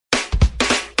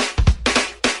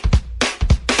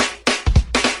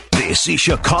This is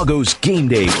Chicago's Game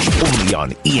Day, only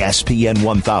on ESPN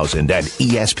 1000 and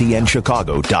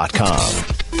ESPNChicago.com.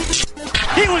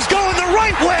 He was going the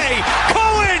right way.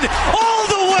 Cohen all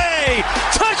the way.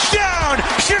 Touchdown,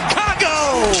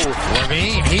 Chicago.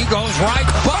 Levine, he goes right.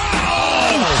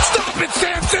 Oh! Stop it,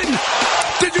 Sampson.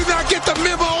 Did you not get the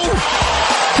memo?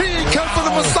 He didn't come for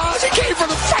the massage. He came for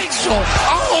the facial.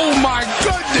 Oh, my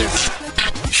goodness.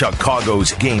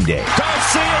 Chicago's Game Day.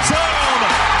 Garcia's home.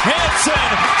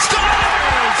 Hansen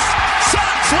scores.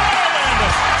 Sox win.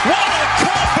 What a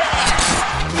comeback.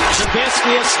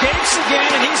 Trubisky escapes again,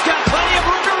 and he's got plenty of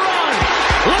room to run.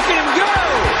 Look at him go.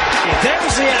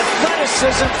 There's the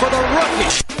athleticism for the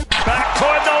rookie. Back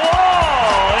toward the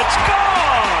wall. It's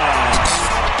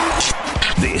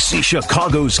gone. This is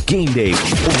Chicago's Game Day,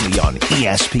 only on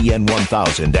ESPN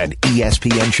 1000 and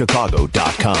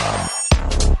ESPNChicago.com.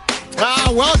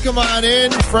 Welcome on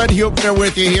in. Fred Huebner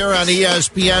with you here on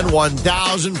ESPN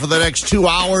 1000 for the next 2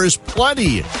 hours.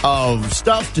 Plenty of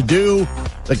stuff to do.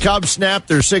 The Cubs snapped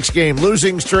their 6-game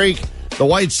losing streak. The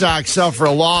White Sox suffer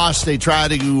a loss. They try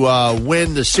to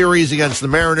win the series against the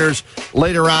Mariners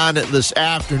later on this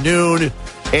afternoon.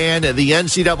 And the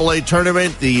NCAA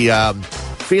tournament, the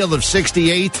field of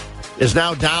 68 is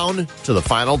now down to the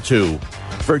final 2.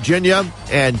 Virginia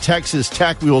and Texas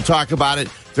Tech, we will talk about it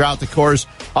throughout the course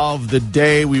of the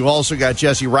day. We've also got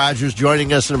Jesse Rogers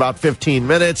joining us in about 15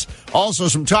 minutes. Also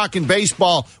some talking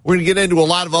baseball. We're going to get into a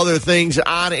lot of other things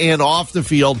on and off the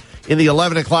field in the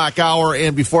 11 o'clock hour.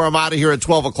 And before I'm out of here at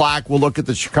 12 o'clock, we'll look at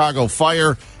the Chicago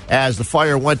Fire as the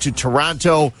Fire went to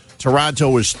Toronto. Toronto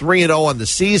was 3-0 on the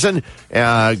season.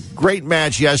 Great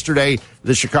match yesterday.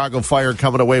 The Chicago Fire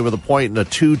coming away with a point in a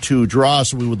 2-2 draw,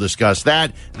 so we will discuss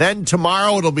that. Then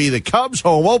tomorrow it'll be the Cubs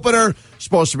home opener.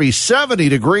 Supposed to be 70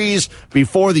 degrees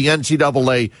before the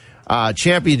NCAA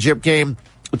championship game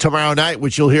tomorrow night,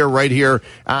 which you'll hear right here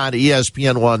on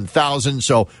ESPN 1000.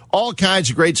 So all kinds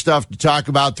of great stuff to talk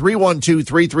about.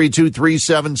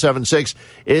 312-332-3776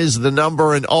 is the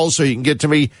number. And also you can get to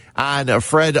me on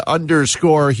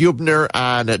Fred_Huebner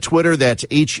on Twitter. That's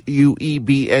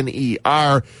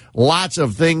Huebner. Lots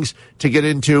of things to get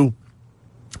into.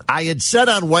 I had said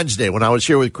on Wednesday when I was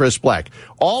here with Chris Black,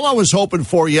 all I was hoping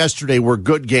for yesterday were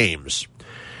good games.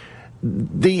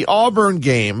 The Auburn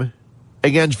game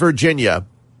against Virginia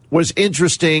was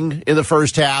interesting in the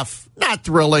first half, not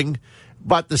thrilling,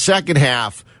 but the second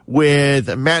half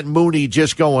with Matt Mooney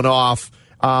just going off,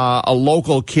 a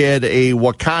local kid, a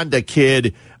Wakanda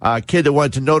kid, a kid that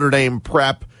went to Notre Dame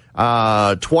Prep,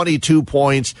 22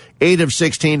 points, 8 of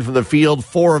 16 from the field,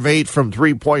 4 of 8 from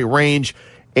three-point range,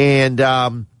 and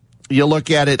you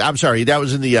look at it, I'm sorry, that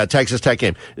was in the Texas Tech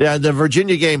game. The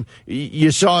Virginia game,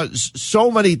 you saw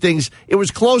so many things. It was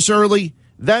close early.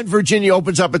 Then Virginia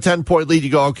opens up a 10-point lead.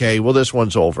 You go, okay, well, this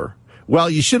one's over. Well,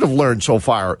 you should have learned so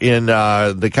far in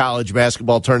the college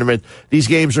basketball tournament. These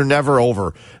games are never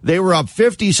over. They were up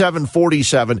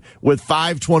 57-47 with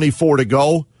 5:24 to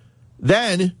go.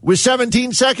 Then, with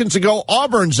 17 seconds to go,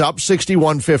 Auburn's up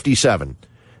 61-57.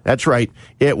 That's right.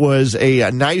 It was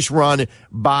a nice run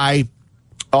by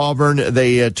Auburn.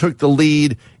 They took the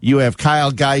lead. You have Kyle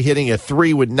Guy hitting a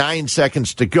 3 with 9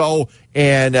 seconds to go.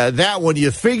 And that one,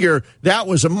 you figure that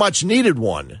was a much-needed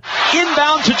one.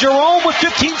 Inbound to Jerome with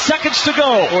 15 seconds to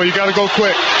go. Oh, you got to go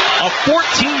quick. A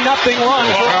 14-0 run.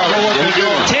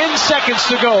 10 seconds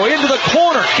to go. Into the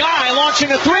corner. Guy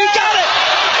launching a 3. Got it!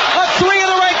 A 3 in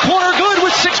the right corner. Good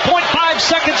with 6.5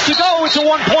 seconds to go. It's a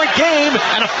 1-point game.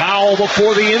 And a foul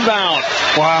before the inbound.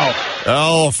 Wow.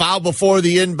 Oh, a foul before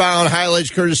the inbound. Highlights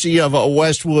courtesy of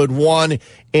Westwood 1.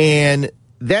 And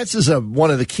that's one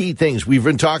of the key things we've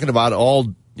been talking about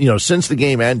all, since the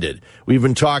game ended. We've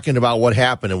been talking about what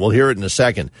happened, and we'll hear it in a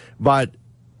second. But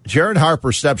Jared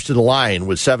Harper steps to the line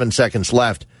with 7 seconds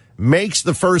left, makes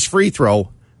the first free throw,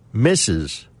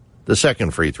 misses the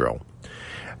second free throw.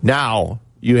 Now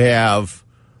you have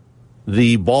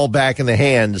the ball back in the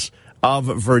hands of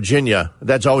Virginia.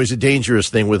 That's always a dangerous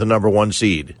thing with a number 1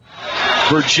 seed.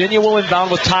 Virginia will inbound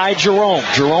with Ty Jerome.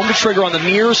 Jerome to trigger on the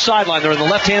near sideline. They're in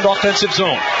the left-hand offensive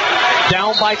zone.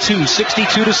 Down by 2,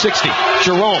 62-60.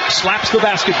 Jerome slaps the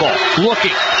basketball.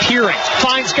 Looking, peering,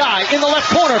 finds Guy in the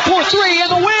left corner. 4-3 and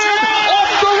the win!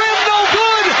 Off the rim, no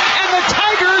good! And the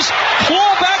Tigers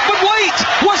claw back, but wait!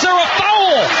 Was there a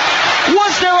foul?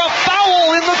 Was there a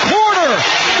foul in the corner?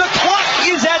 The clock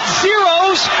is at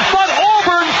zeros, but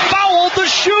Auburn fouled the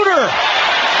shooter.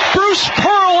 Bruce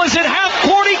Pearl is at half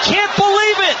court. He can't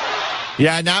believe it.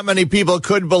 Yeah, not many people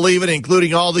could believe it,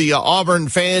 including all the Auburn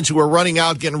fans who were running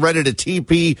out, getting ready to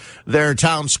TP their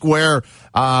town square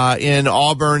in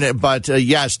Auburn. But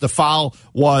yes, the foul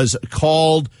was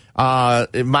called.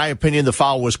 In my opinion, the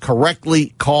foul was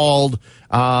correctly called.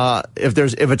 If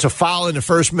it's a foul in the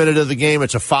first minute of the game,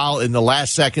 it's a foul in the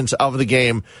last seconds of the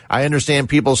game. I understand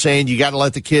people saying you got to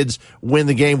let the kids win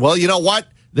the game. Well, you know what?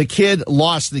 The kid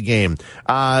lost the game.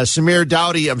 Samir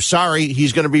Dowdy, I'm sorry,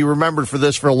 he's going to be remembered for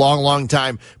this for a long, long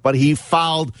time, but he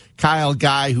fouled Kyle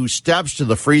Guy, who steps to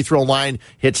the free throw line,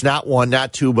 hits not one,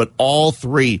 not two, but all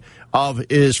three of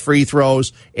his free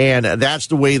throws, and that's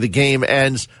the way the game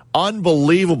ends.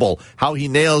 Unbelievable how he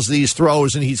nails these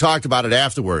throws, and he talked about it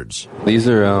afterwards. These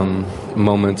are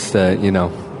moments that,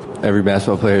 every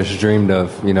basketball player has dreamed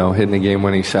of, hitting a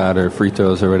game-winning shot or free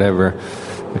throws or whatever.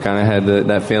 I kind of had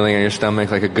that feeling in your stomach,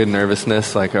 like a good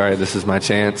nervousness, like, all right, this is my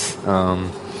chance.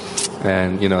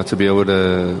 And, to be able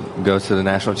to go to the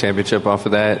national championship off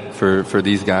of that for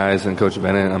these guys and Coach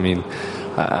Bennett,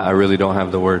 I really don't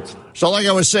have the words. So like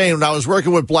I was saying, when I was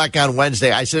working with Black on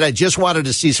Wednesday, I said I just wanted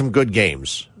to see some good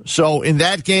games. So in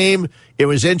that game, it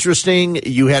was interesting.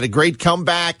 You had a great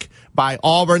comeback by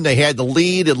Auburn. They had the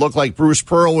lead. It looked like Bruce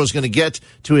Pearl was going to get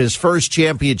to his first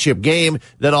championship game.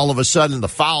 Then all of a sudden, the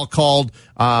foul called.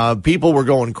 People were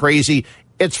going crazy.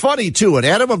 It's funny, too, and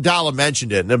Adam Abdallah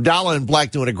mentioned it, and Abdallah and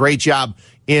Black doing a great job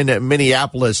in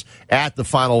Minneapolis at the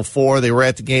Final Four. They were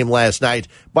at the game last night,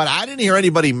 but I didn't hear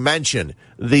anybody mention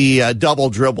the double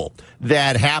dribble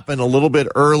that happened a little bit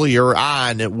earlier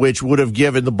on, which would have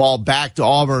given the ball back to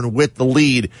Auburn with the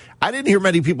lead. I didn't hear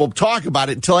many people talk about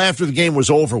it until after the game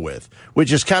was over with,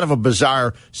 which is kind of a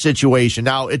bizarre situation.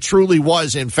 Now, it truly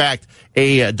was, in fact,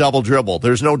 a double dribble.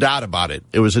 There's no doubt about it.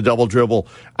 It was a double dribble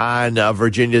on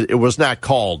Virginia. It was not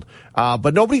called,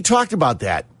 but nobody talked about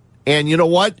that. And you know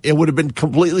what? It would have been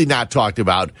completely not talked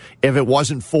about if it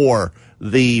wasn't for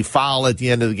the foul at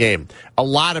the end of the game. A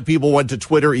lot of people went to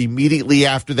Twitter immediately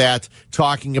after that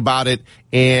talking about it.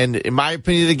 And in my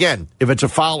opinion, again, if it's a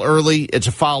foul early, it's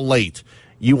a foul late.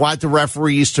 You want the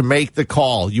referees to make the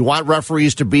call. You want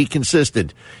referees to be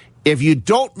consistent. If you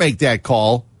don't make that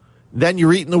call, then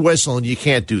you're eating the whistle, and you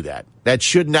can't do that. That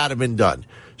should not have been done.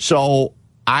 So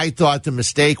I thought the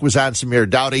mistake was on Samir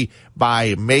Dowdy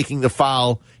by making the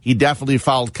foul. He definitely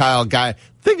fouled Kyle Guy.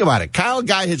 Think about it. Kyle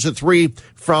Guy hits a three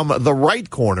from the right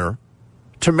corner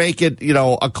to make it,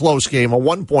 a close game, a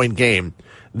 1-point game.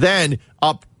 Then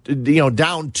up,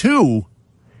 down 2,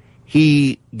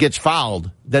 he gets fouled.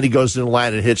 Then he goes to the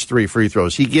line and hits 3 free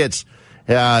throws. He gets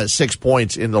 6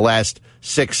 points in the last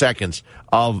 6 seconds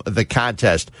of the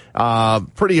contest.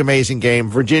 Pretty amazing game.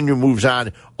 Virginia moves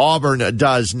on. Auburn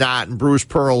does not. And Bruce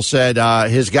Pearl said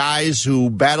his guys who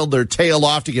battled their tail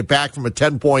off to get back from a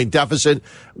 10-point deficit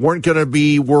weren't going to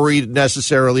be worried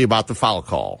necessarily about the foul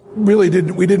call. Really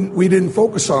didn't. We didn't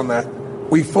focus on that.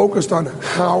 We focused on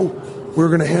how we were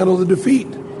going to handle the defeat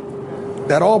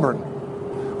at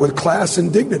Auburn with class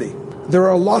and dignity. There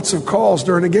are lots of calls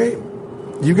during a game.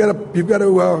 You're going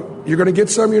to get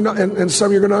some you're not, and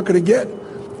some you're not going to get.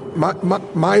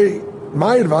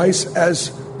 My advice as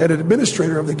an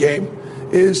administrator of the game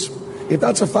is, if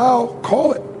that's a foul,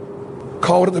 call it.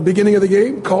 Call it at the beginning of the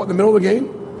game. Call it in the middle of the game.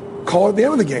 Call it at the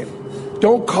end of the game.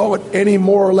 Don't call it any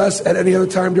more or less at any other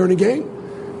time during the game.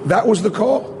 That was the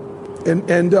call,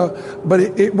 but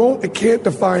it won't. It can't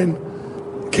define.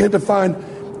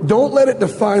 Don't let it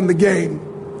define the game,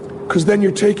 because then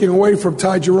you're taking away from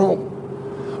Ty Jerome.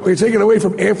 Or you're taking away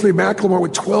from Anthony McLemore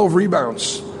with 12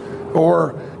 rebounds.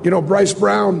 Or, Bryce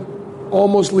Brown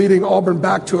almost leading Auburn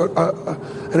back to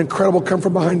an incredible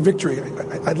come-from-behind victory.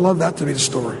 I'd love that to be the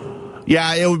story.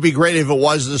 Yeah, it would be great if it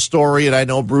was the story, and I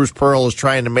know Bruce Pearl is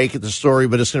trying to make it the story,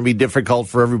 but it's going to be difficult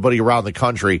for everybody around the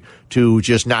country to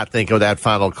just not think of that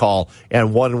final call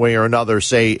and one way or another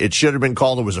say it should have been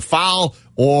called, it was a foul,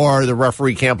 or the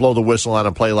referee can't blow the whistle on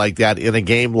a play like that in a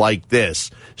game like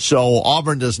this. So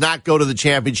Auburn does not go to the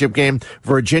championship game.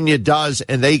 Virginia does,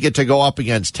 and they get to go up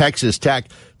against Texas Tech.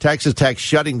 Texas Tech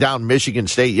shutting down Michigan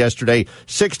State yesterday,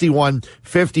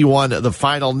 61-51 the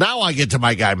final. Now I get to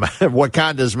my guy,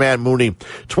 Wakanda's man Mooney.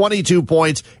 22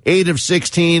 points, 8 of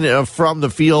 16 from the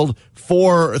field,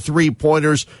 4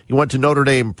 3-pointers. He went to Notre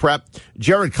Dame Prep.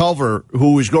 Jared Culver,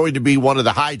 who is going to be one of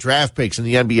the high draft picks in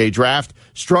the NBA draft,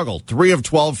 struggled. 3 of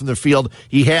 12 from the field.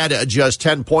 He had just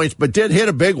 10 points, but did hit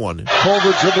a big one.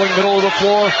 Culver dribbling middle of the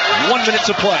floor. 1 minute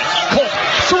to play. Culver,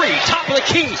 3, top of the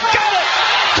key. Got it!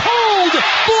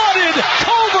 Cold-blooded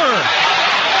Culver!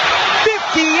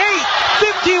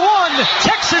 58-51.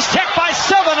 Texas Tech by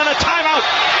 7 and a timeout.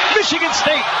 Michigan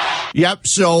State Yep,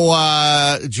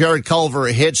 so Jared Culver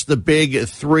hits the big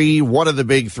three, one of the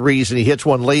big threes, and he hits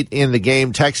one late in the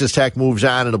game. Texas Tech moves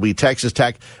on. It'll be Texas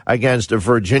Tech against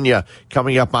Virginia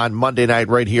coming up on Monday night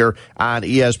right here on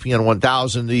ESPN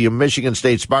 1000. The Michigan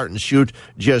State Spartans shoot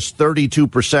just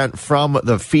 32% from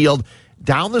the field.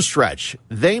 Down the stretch,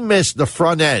 they missed the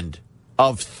front end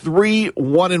of 3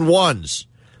 1-and-1s.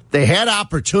 They had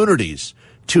opportunities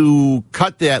to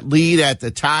cut that lead at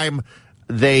the time.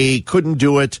 They couldn't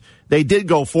do it. They did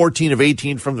go 14 of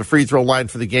 18 from the free throw line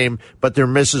for the game, but their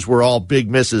misses were all big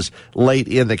misses late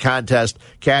in the contest.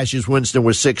 Cassius Winston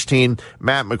was 16,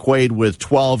 Matt McQuaid with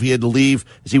 12. He had to leave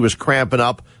as he was cramping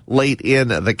up late in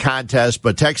the contest,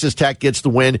 but Texas Tech gets the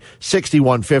win,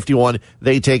 61-51.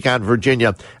 They take on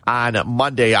Virginia on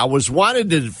Monday. I was wanting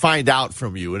to find out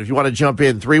from you, and if you want to jump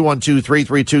in,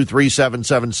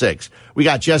 312-332-3776. We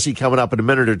got Jesse coming up in a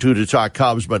minute or two to talk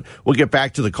Cubs, but we'll get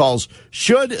back to the calls.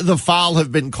 Should the foul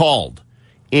have been called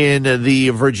in the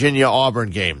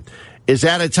Virginia-Auburn game? Is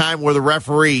that a time where the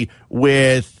referee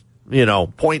with,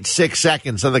 0.6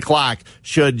 seconds on the clock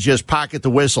should just pocket the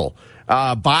whistle?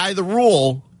 By the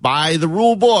rule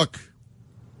book,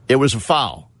 it was a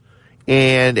foul.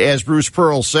 And as Bruce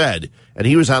Pearl said, and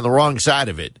he was on the wrong side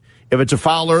of it, if it's a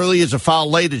foul early, it's a foul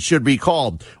late, it should be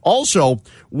called. Also,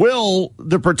 will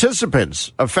the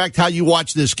participants affect how you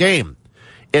watch this game?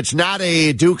 It's not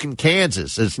a Duke and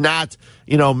Kansas. It's not,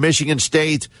 Michigan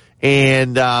State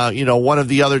and, one of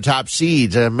the other top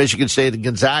seeds, Michigan State and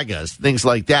Gonzaga, things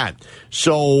like that.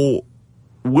 So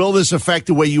will this affect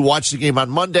the way you watch the game on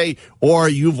Monday, or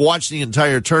you've watched the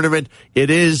entire tournament? It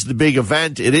is the big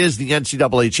event. It is the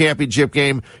NCAA championship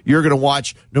game. You're going to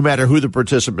watch no matter who the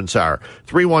participants are.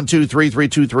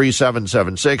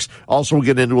 312-332-3776. Also, we'll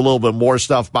get into a little bit more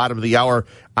stuff, bottom of the hour,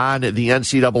 on the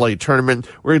NCAA tournament.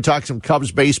 We're going to talk some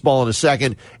Cubs baseball in a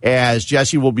second as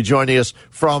Jesse will be joining us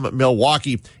from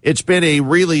Milwaukee. It's been a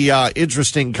really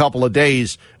interesting couple of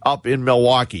days up in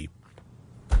Milwaukee.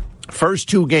 First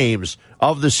 2 games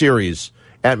of the series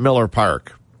at Miller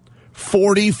Park.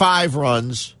 45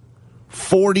 runs,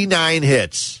 49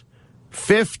 hits,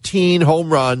 15 home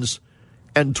runs,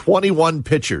 and 21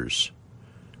 pitchers.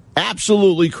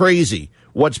 Absolutely crazy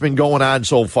what's been going on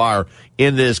so far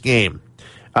in this game,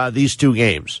 these 2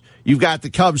 games. You've got the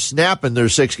Cubs snapping their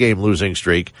 6-game losing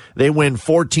streak. They win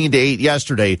 14-8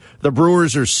 yesterday. The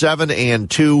Brewers are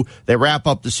 7-2. They wrap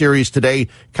up the series today.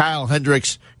 Kyle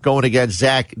Hendricks going against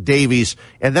Zach Davies.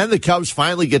 And then the Cubs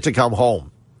finally get to come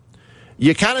home.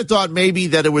 You kind of thought maybe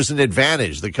that it was an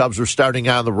advantage. The Cubs were starting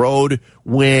on the road.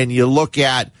 When you look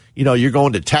at, you're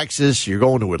going to Texas, you're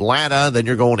going to Atlanta, then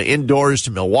you're going to indoors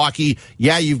to Milwaukee.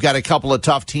 Yeah, you've got a couple of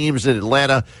tough teams in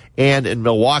Atlanta and in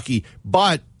Milwaukee,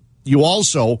 but you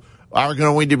also are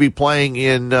going to be playing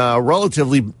in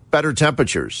relatively better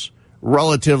temperatures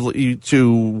relatively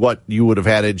to what you would have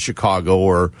had in Chicago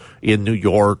or in New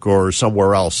York or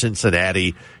somewhere else,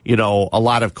 Cincinnati, a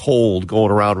lot of cold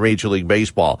going around Major League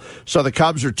Baseball. So the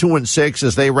Cubs are 2-6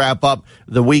 as they wrap up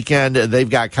the weekend. They've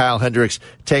got Kyle Hendricks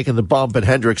taking the bump, and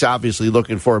Hendricks obviously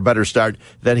looking for a better start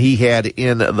than he had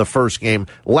in the first game.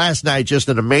 Last night, just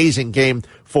an amazing game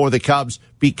for the Cubs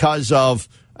because of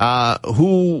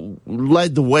who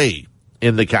led the way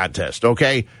in the contest,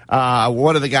 okay?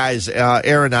 One of the guys,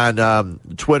 Aaron on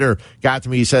Twitter, got to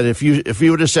me. He said, if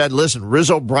you would have said, listen,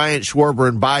 Rizzo, Bryant, Schwarber,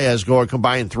 and Baez go a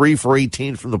combined 3 for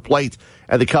 18 from the plate,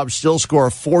 and the Cubs still score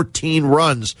 14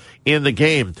 runs in the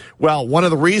game. Well, one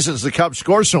of the reasons the Cubs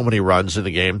score so many runs in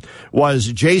the game was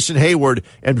Jason Hayward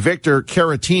and Victor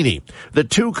Caratini. The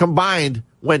 2 combined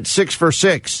went 6 for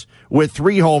 6 with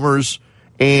 3 homers,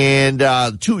 and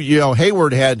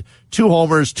Hayward had 2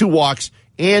 homers, 2 walks,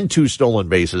 and 2 stolen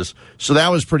bases. So that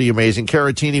was pretty amazing.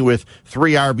 Caratini with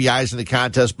 3 RBIs in the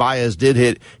contest. Baez did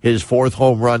hit his 4th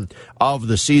home run of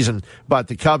the season. But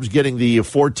the Cubs getting the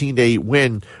 14-8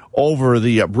 win over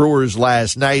the Brewers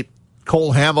last night.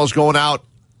 Cole Hamels going out.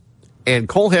 And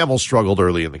Cole Hamels struggled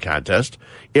early in the contest.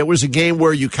 It was a game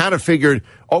where you kind of figured,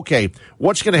 okay,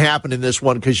 what's going to happen in this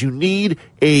one? Because you need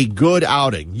a good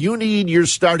outing. You need your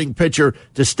starting pitcher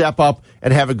to step up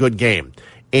and have a good game.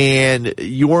 And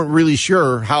you weren't really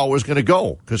sure how it was going to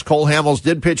go because Cole Hamels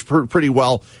did pitch pretty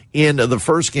well in the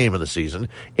first game of the season.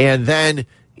 And then,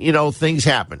 things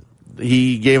happen.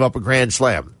 He gave up a grand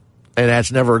slam. And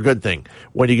that's never a good thing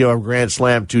when you give up a grand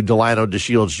slam to Delino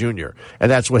DeShields Jr. And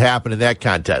that's what happened in that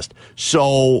contest.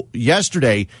 So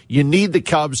yesterday, you need the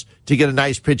Cubs to get a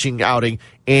nice pitching outing.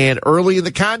 And early in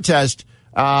the contest,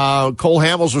 Cole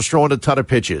Hamels was throwing a ton of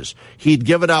pitches. He'd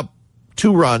given up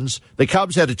 2 runs. The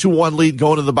Cubs had a 2-1 lead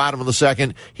going to the bottom of the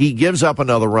second. He gives up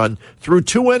another run. Through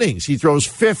 2 innings, he throws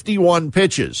 51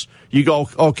 pitches. You go,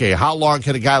 okay, how long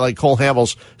can a guy like Cole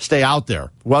Hamels stay out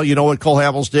there? Well, you know what Cole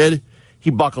Hamels did?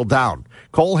 He buckled down.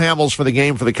 Cole Hamels for the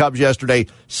game for the Cubs yesterday,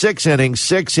 6 innings,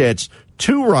 6 hits,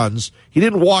 2 runs. He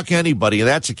didn't walk anybody, and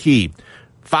that's a key.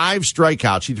 5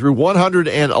 strikeouts. He threw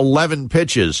 111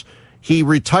 pitches. He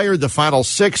retired the final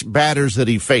 6 batters that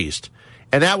he faced.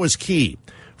 And that was key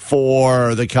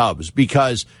for the Cubs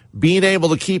because being able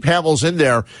to keep Hamels in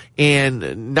there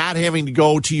and not having to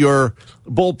go to your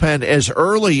bullpen as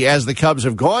early as the Cubs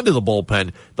have gone to the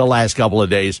bullpen the last couple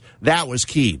of days, that was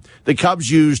key. The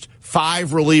Cubs used 5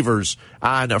 relievers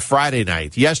on a Friday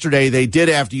night. Yesterday, they did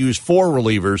have to use 4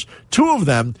 relievers, 2 of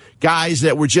them guys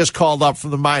that were just called up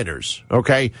from the minors,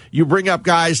 okay? You bring up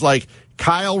guys like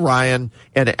Kyle Ryan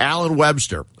and Alan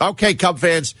Webster. Okay, Cub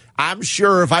fans, I'm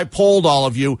sure if I polled all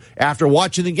of you after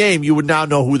watching the game, you would now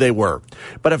know who they were.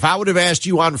 But if I would have asked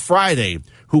you on Friday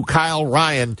who Kyle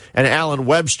Ryan and Alan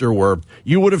Webster were,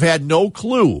 you would have had no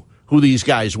clue who these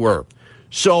guys were.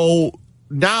 So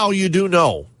now you do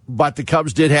know, but the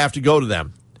Cubs did have to go to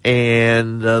them.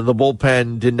 And the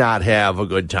bullpen did not have a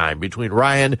good time. Between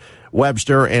Ryan,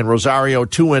 Webster, and Rosario,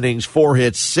 2 innings, 4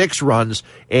 hits, 6 runs,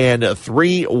 and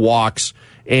 3 walks.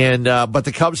 And but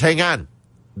the Cubs hang on.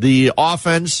 The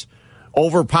offense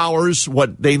overpowers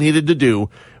what they needed to do.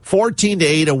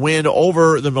 14-8, a win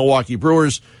over the Milwaukee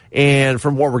Brewers. And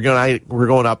from what we're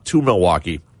going up to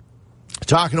Milwaukee.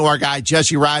 Talking to our guy,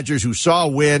 Jesse Rogers, who saw a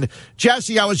win.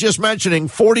 Jesse, I was just mentioning,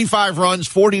 45 runs,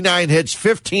 49 hits,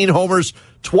 15 homers,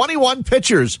 21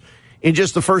 pitchers in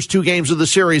just the first 2 games of the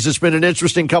series. It's been an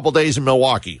interesting couple days in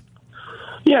Milwaukee.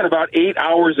 Yeah, and about 8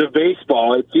 hours of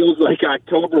baseball. It feels like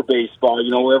October baseball,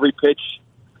 where every pitch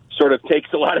sort of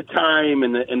takes a lot of time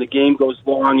and the game goes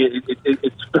long.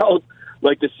 It's felt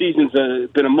like the season's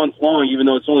been a month long, even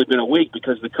though it's only been a week,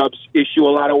 because the Cubs issue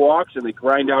a lot of walks and they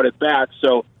grind out at bats.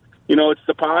 So, it's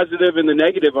the positive and the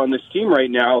negative on this team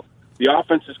right now. The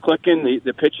offense is clicking.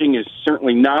 The pitching is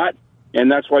certainly not.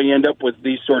 And that's why you end up with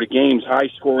these sort of games, high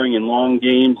scoring and long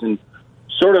games, and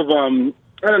sort of,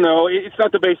 I don't know, it's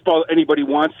not the baseball anybody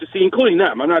wants to see, including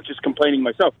them. I'm not just complaining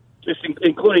myself, just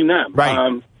including them.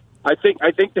 Right. I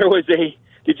think there was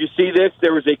did you see this?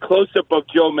 There was a close-up of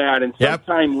Joe Madden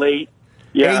sometime late.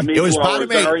 Yeah, it was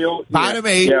bottom 8. Bottom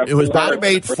 8. Yeah, it was bottom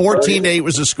 8. 14-8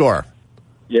 was the score.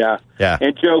 Yeah.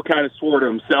 And Joe kind of swore to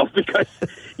himself because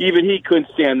even he couldn't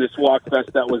stand this walk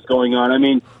fest that was going on. I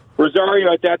mean,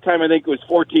 Rosario at that time, I think it was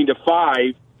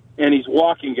 14-5, and he's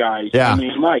walking guys. Yeah. I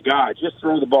mean, my God, just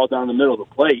throw the ball down the middle of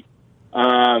the plate.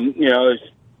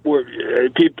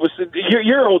 People,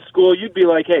 you're old school. You'd be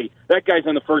like, hey, that guy's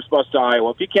on the first bus to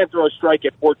Iowa. If he can't throw a strike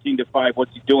at 14-5,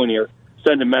 what's he doing here?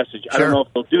 Send a message. Sure. I don't know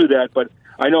if they'll do that, but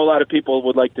I know a lot of people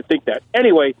would like to think that.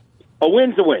 Anyway, a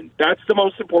win's a win. That's the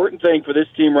most important thing for this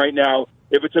team right now.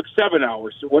 If it took 7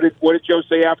 hours, what did Joe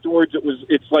say afterwards?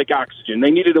 It's like oxygen. They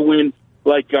needed a win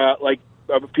like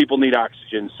people need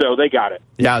oxygen, so they got it.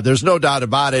 Yeah, there's no doubt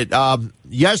about it.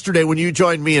 Yesterday, when you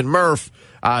joined me and Murph,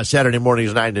 Saturday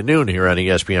mornings 9 to noon here on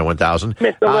ESPN 1000.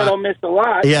 Missed a little, missed a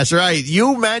lot. Yes, right.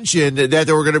 You mentioned that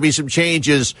there were going to be some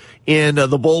changes in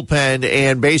the bullpen,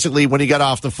 and basically when he got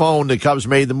off the phone, the Cubs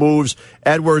made the moves.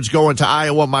 Edwards going to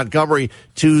Iowa, Montgomery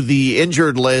to the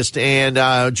injured list,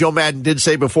 and Joe Madden did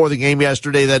say before the game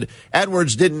yesterday that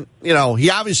Edwards didn't, he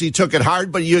obviously took it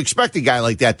hard, but you expect a guy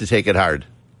like that to take it hard.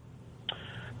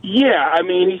 Yeah, I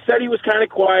mean, he said he was kind of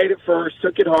quiet at first,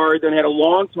 took it hard, then had a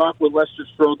long talk with Lester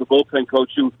Strode, the bullpen coach,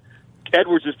 who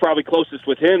Edwards is probably closest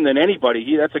with him than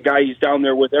anybody. That's a guy he's down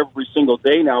there with every single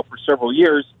day now for several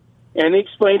years. And he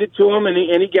explained it to him, and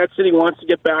he gets it. He wants to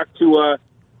get back to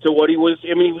what he was.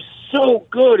 I mean, he was so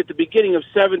good at the beginning of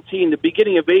 17, the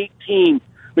beginning of 18.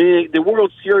 I mean, the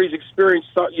World Series experience,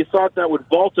 you thought that would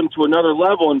vault him to another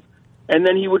level, and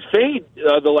then he would fade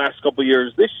the last couple of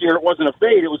years. This year, it wasn't a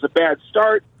fade. It was a bad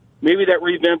start. Maybe that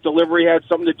revamped delivery had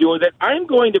something to do with it. I'm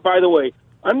going to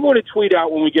tweet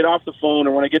out when we get off the phone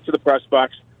or when I get to the press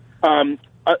box, an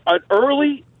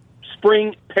early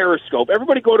spring Periscope.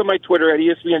 Everybody go to my Twitter at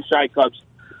ESPN Shy Cubs.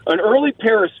 An early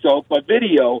Periscope, a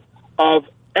video of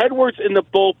Edwards in the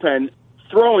bullpen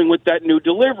throwing with that new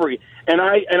delivery. And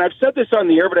I've said this on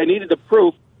the air, but I needed the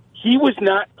proof. He was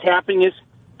not tapping his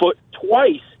foot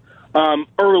twice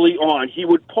early on. He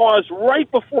would pause right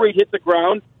before he hit the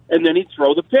ground, and then he'd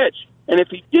throw the pitch. And if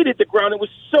he did hit the ground, it was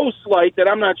so slight that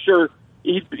I'm not sure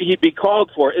he'd be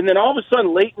called for it. And then all of a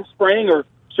sudden, late in spring, or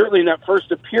certainly in that first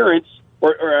appearance,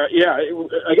 I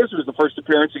guess it was the first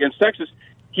appearance against Texas,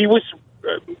 he was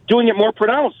doing it more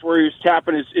pronounced, where he was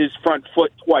tapping his front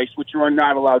foot twice, which you are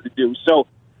not allowed to do. So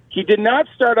he did not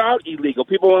start out illegal.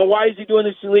 People went, why is he doing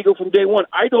this illegal from day one?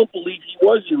 I don't believe he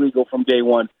was illegal from day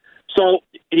one. So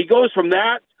he goes from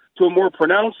that to a more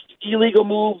pronounced illegal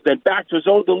move, then back to his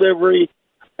own delivery.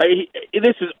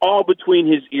 This is all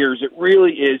between his ears. It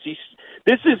really is.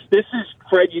 This is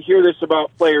Fred. You hear this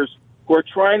about players who are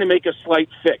trying to make a slight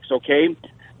fix. Okay,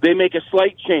 they make a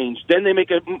slight change, then they make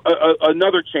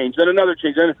another change, then another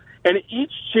change, and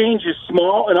each change is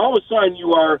small, and all of a sudden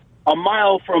you are a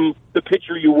mile from the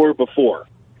pitcher you were before.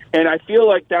 And I feel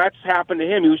like that's happened to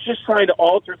him. He was just trying to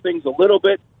alter things a little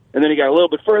bit, and then he got a little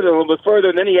bit further,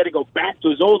 and then he had to go back to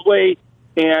his old way.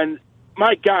 And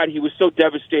my God, he was so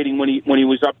devastating when he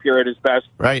was up here at his best,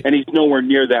 right? And he's nowhere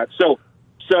near that. So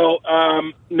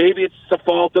maybe it's the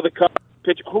fault of the Cubs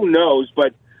pitcher. Who knows?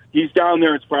 But he's down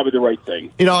there. It's probably the right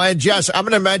thing. And Jess, I'm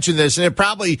going to mention this, and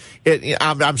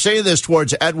I'm saying this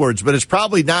towards Edwards, but it's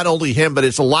probably not only him, but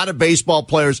it's a lot of baseball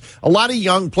players, a lot of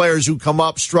young players who come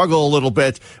up, struggle a little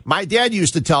bit. My dad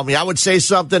used to tell me, I would say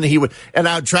something, and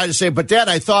I would try to say, but Dad,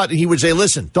 I thought, he would say,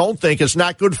 listen, don't think. It's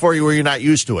not good for you or you're not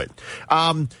used to it.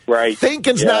 Right.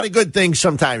 Thinking's not a good thing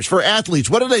sometimes for athletes.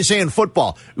 What do they say in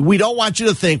football? We don't want you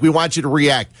to think. We want you to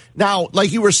react. Now,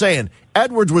 like you were saying,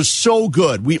 Edwards was so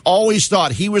good. We always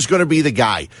thought he was going to be the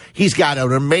guy. He's got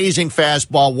an amazing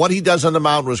fastball. What he does on the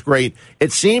mound was great.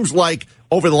 It seems like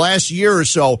over the last year or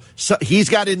so he's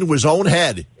got into his own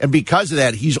head, and because of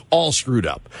that, he's all screwed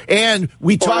up. And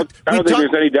I don't think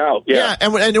there's any doubt. Yeah,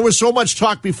 and there was so much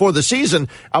talk before the season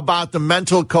about the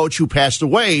mental coach who passed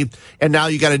away, and now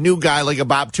you got a new guy like a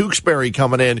Bob Tewksbury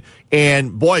coming in,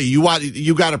 and boy, you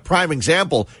got a prime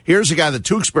example. Here's a guy that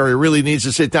Tewksbury really needs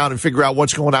to sit down and figure out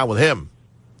what's going on with him.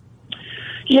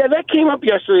 Yeah, that came up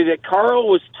yesterday. That Carl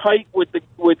was tight with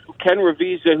Ken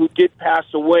Revisa, who did pass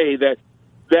away. That,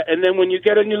 and then when you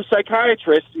get a new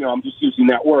psychiatrist, I'm just using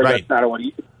that word. Right. That's not what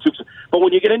he took. But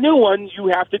when you get a new one, you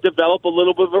have to develop a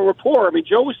little bit of a rapport. I mean,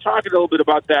 Joe was talking a little bit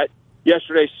about that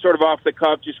yesterday, sort of off the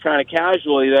cuff, just kind of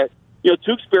casually. That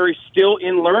Tewksbury's still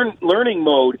in learning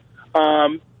mode,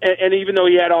 and even though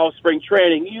he had all spring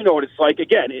training, you know what it's like.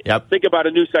 Again, Think about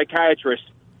a new psychiatrist.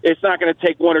 It's not going to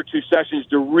take one or two sessions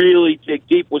to really dig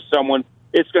deep with someone.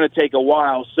 It's going to take a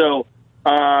while. So,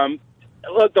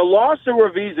 look, the loss of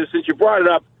Revisa, since you brought it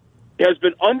up, has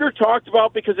been under-talked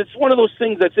about because it's one of those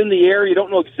things that's in the air. You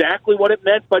don't know exactly what it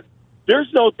meant, but there's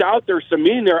no doubt there's some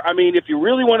meaning there. I mean, if you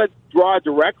really want to draw a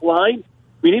direct line,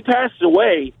 when he passes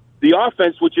away, the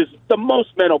offense, which is the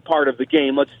most mental part of the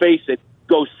game, let's face it,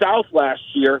 goes south last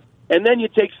year, and then you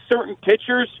take certain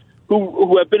pitchers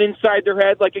who have been inside their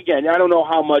head. Like, again, I don't know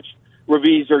how much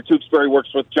Revisa or Tewksbury works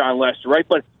with John Lester, right?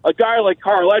 But a guy like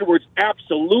Carl Edwards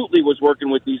absolutely was working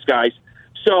with these guys.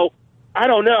 So, I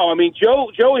don't know. I mean, Joe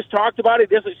has talked about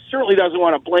it. Certainly doesn't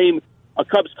want to blame a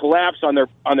Cubs collapse on their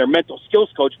mental skills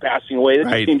coach passing away.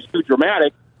 This seems too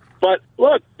dramatic. But,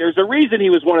 look, there's a reason he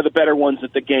was one of the better ones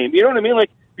at the game. You know what I mean? Like,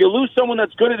 if you lose someone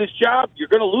that's good at his job, you're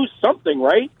going to lose something,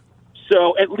 right?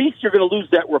 So, at least you're going to lose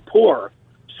that rapport.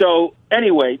 So,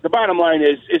 anyway, the bottom line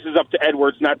is this is up to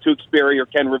Edwards, not Tewksbury or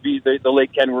Ken Revisa, the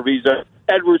late Ken Revisa.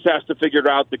 Edwards has to figure it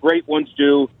out. The great ones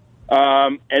do,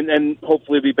 and then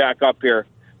hopefully be back up here.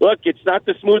 Look, it's not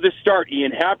the smoothest start.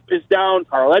 Ian Happ is down.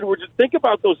 Carl Edwards. Think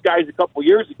about those guys a couple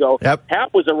years ago. Yep.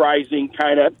 Happ was a rising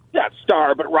kind of, not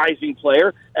star, but rising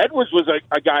player. Edwards was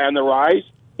a guy on the rise.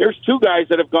 There's two guys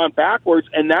that have gone backwards,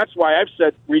 and that's why I've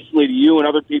said recently to you and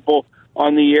other people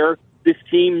on the air, this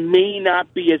team may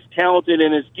not be as talented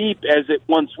and as deep as it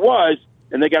once was,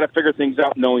 and they got to figure things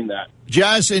out knowing that.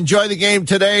 Jess, enjoy the game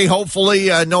today. Hopefully,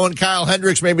 knowing Kyle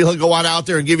Hendricks, maybe he'll go out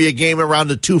there and give you a game around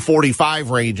the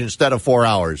 2:45 range instead of 4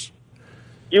 hours.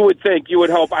 You would think. You would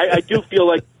hope. I do feel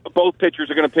like both pitchers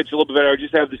are going to pitch a little bit better. I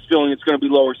just have this feeling it's going to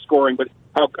be lower scoring, but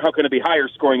how can it be higher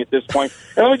scoring at this point?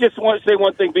 And let me just want to say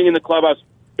one thing, being in the clubhouse,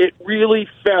 it really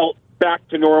felt back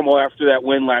to normal after that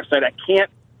win last night. I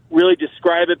can't really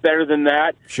describe it better than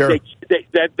that. Sure.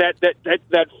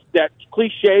 That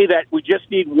cliche that we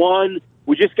just need one,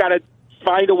 we just got to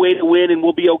find a way to win and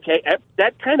we'll be okay.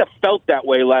 That kind of felt that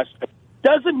way last night.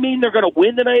 Doesn't mean they're going to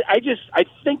win tonight. I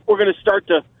think we're going to start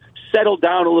to settle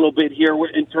down a little bit here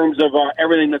in terms of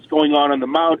everything that's going on the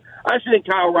mound. I actually think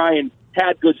Kyle Ryan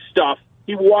had good stuff.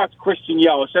 He walked Christian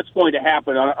Yelich. That's going to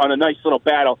happen on a nice little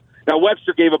battle. Now,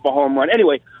 Webster gave up a home run.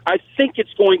 Anyway, I think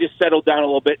it's going to settle down a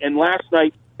little bit, and last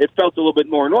night it felt a little bit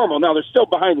more normal. Now, they're still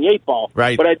behind the eight ball,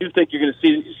 right? But I do think you're going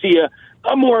to see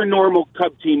a more normal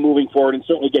Cub team moving forward, and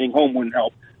certainly getting home wouldn't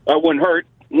help. Wouldn't hurt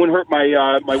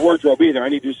my wardrobe either. I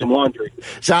need to do some laundry.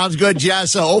 Sounds good,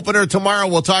 Jess. Opener tomorrow.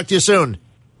 We'll talk to you soon.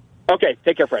 Okay,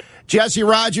 take care, Fred. Jesse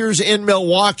Rogers in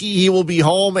Milwaukee. He will be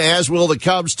home, as will the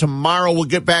Cubs tomorrow. We'll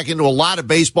get back into a lot of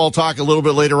baseball talk a little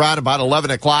bit later on, about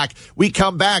 11 o'clock. We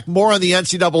come back, more on the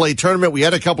NCAA tournament. We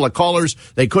had a couple of callers.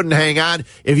 They couldn't hang on.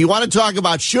 If you want to talk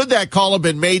about should that call have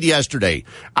been made yesterday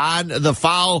on the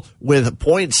foul with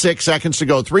 0.6 seconds to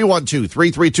go,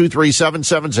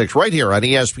 312-332-3776, right here on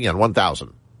ESPN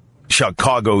 1000.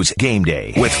 Chicago's Game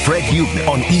Day with Fred Huebner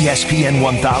on ESPN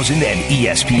 1000 and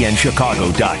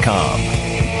ESPNChicago.com.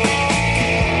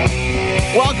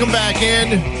 Welcome back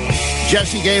in.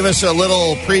 Jesse gave us a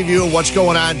little preview of what's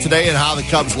going on today and how the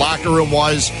Cubs locker room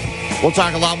was. We'll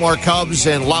talk a lot more Cubs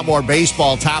and a lot more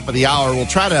baseball top of the hour. We'll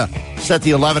try to set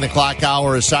the 11 o'clock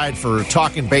hour aside for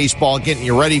talking baseball, getting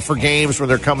you ready for games when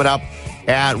they're coming up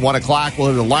at 1 o'clock. We'll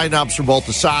have the lineups for both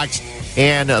the Sox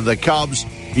and the Cubs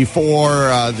before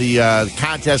the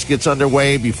contest gets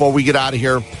underway, before we get out of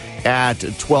here at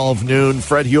 12 noon.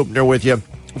 Fred Huebner with you.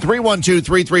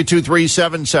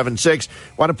 312-332-3776.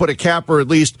 Want to put a capper, at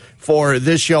least, for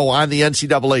this show on the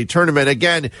NCAA tournament.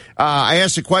 Again, I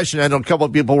asked a question. I know a couple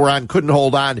of people were on, couldn't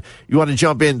hold on. You want to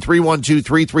jump in,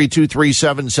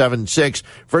 312-332-3776.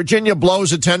 Virginia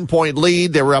blows a 10-point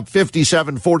lead. They were up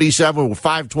 57-47 with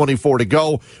 5:24 to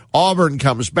go. Auburn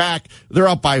comes back. They're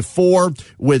up by 4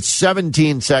 with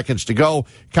 17 seconds to go.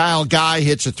 Kyle Guy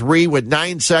hits a 3 with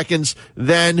 9 seconds.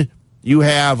 Then you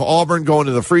have Auburn going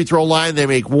to the free throw line. They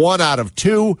make 1 out of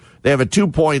 2. They have a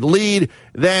 2-point lead.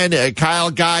 Then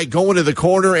Kyle Guy going to the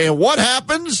corner. And what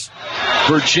happens?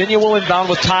 Virginia will inbound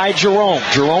with Ty Jerome.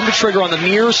 Jerome to trigger on the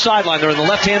near sideline. They're in the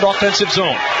left-hand offensive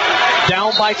zone.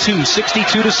 Down by 2,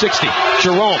 62-60.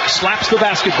 Jerome slaps the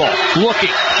basketball. Looking,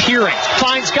 peering,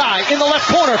 finds Guy in the left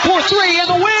corner for 3, and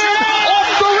the win! Off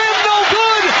the rim, no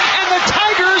good! And the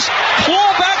Tigers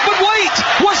claw back, but wait!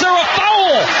 Was there a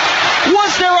foul?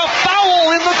 Was there a foul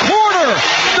in the corner?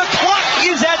 The clock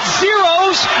is at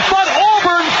zeros, but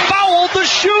Auburn fouled the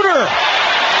shooter.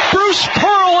 Bruce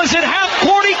Pearl is at half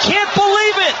court. He can't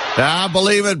believe it. I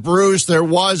believe it, Bruce. There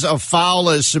was a foul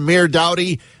as Samir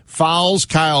Dowdy fouls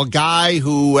Kyle Guy,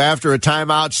 who, after a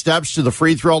timeout, steps to the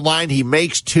free throw line. He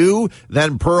makes 2.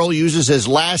 Then Pearl uses his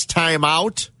last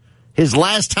timeout with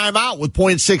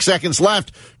 0.6 seconds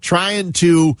left, trying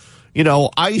to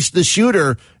ice the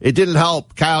shooter. It didn't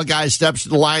help. Kyle Guy steps to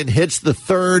the line, hits the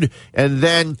third, and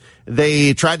then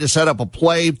they tried to set up a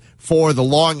play for the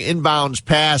long inbounds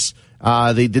pass.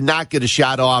 They did not get a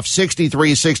shot off.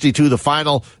 63-62 the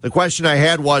final. The question I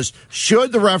had was,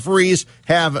 should the referees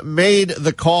have made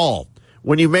the call?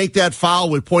 When you make that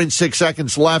foul with 0.6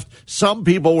 seconds left, some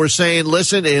people were saying,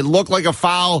 listen, it looked like a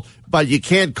foul, but you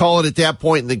can't call it at that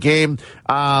point in the game.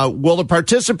 Will the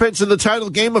participants in the title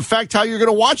game affect how you're going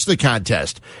to watch the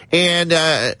contest? And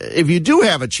if you do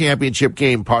have a championship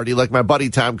game party, like my buddy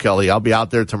Tom Kelly, I'll be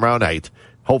out there tomorrow night.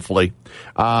 Hopefully.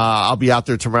 I'll be out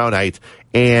there tomorrow night.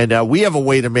 And we have a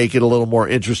way to make it a little more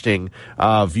interesting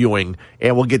viewing.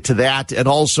 And we'll get to that. And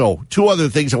also, 2 other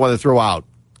things I want to throw out,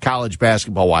 college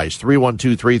basketball-wise.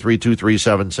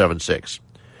 312-332-3776.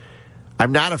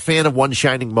 I'm not a fan of one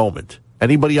shining moment.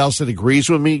 Anybody else that agrees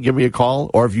with me, give me a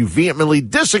call. Or if you vehemently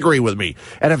disagree with me,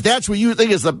 and if that's what you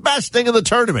think is the best thing in the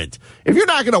tournament, if you're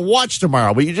not going to watch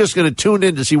tomorrow, but you're just going to tune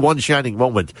in to see one shining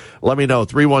moment, let me know.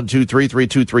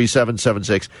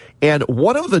 312-332-3776. And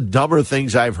one of the dumber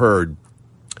things I've heard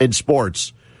in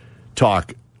sports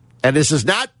talk, and this is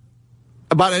not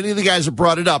about any of the guys that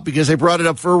brought it up, because they brought it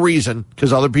up for a reason,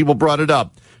 because other people brought it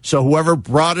up. So whoever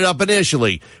brought it up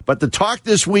initially, but the talk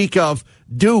this week of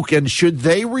Duke and should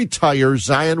they retire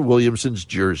Zion Williamson's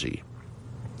jersey?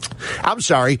 I'm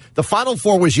sorry, the Final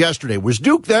Four was yesterday. Was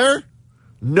Duke there?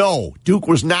 No, Duke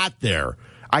was not there.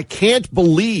 I can't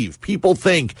believe people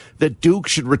think that Duke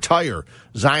should retire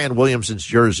Zion Williamson's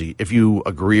jersey. If you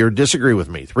agree or disagree with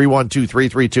me,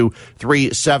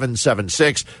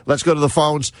 312-332-3776. Let's go to the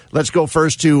phones. Let's go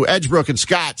first to Edgebrook and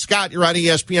Scott. Scott, you're on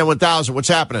ESPN 1000. What's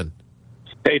happening?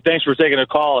 Hey, thanks for taking a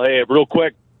call. Hey, real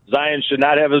quick, Zion should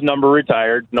not have his number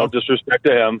retired. No disrespect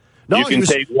to him. No, you can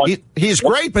take one. He's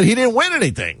great, but he didn't win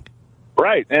anything.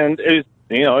 Right, and he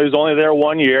was only there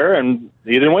 1 year, and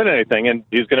he didn't win anything. And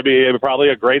he's going to be probably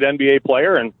a great NBA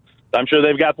player, and I'm sure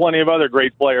they've got plenty of other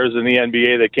great players in the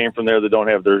NBA that came from there that don't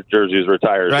have their jerseys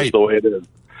retired. Right. That's the way it is.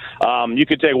 You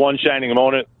could take one shining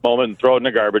moment and throw it in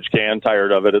a garbage can.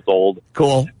 Tired of it. It's old.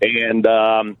 Cool. And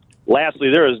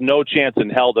lastly, there is no chance in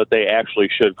hell that they actually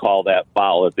should call that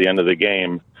foul at the end of the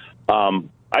game. I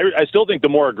still think the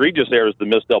more egregious there is the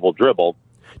missed double dribble.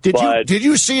 Did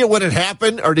you see it when it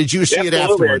happened, or did you see it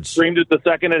afterwards? I screamed it the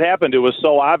second it happened. It was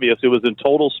so obvious. It was in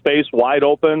total space, wide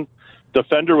open.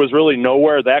 Defender was really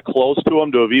nowhere that close to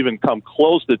him to have even come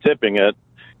close to tipping it.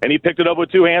 and he picked it up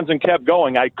with two hands and kept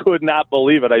going. I could not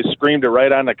believe it. I screamed it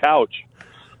right on the couch.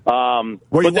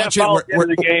 Were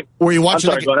you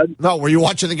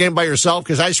watching the game by yourself?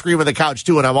 Because I scream on the couch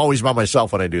too, and I'm always by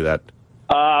myself when I do that.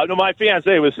 No, my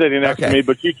fiance was sitting next to me,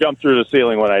 but she jumped through the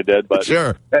ceiling when I did. But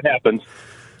sure, that happens.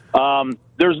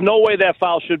 There's no way that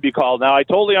foul should be called. Now, I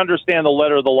totally understand the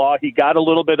letter of the law. He got a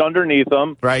little bit underneath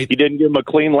him. Right. He didn't give him a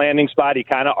clean landing spot. He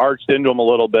kind of arched into him a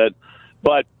little bit.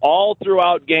 But all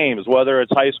throughout games, whether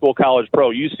it's high school, college,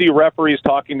 pro, you see referees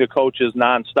talking to coaches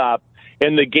nonstop,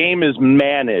 and the game is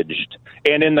managed.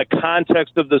 And in the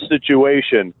context of the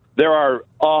situation, there are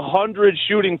 100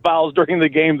 shooting fouls during the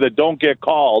game that don't get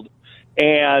called,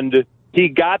 and he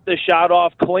got the shot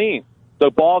off clean. The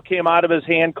ball came out of his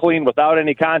hand clean without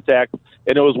any contact,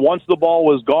 and it was once the ball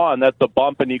was gone that the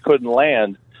bump and he couldn't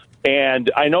land.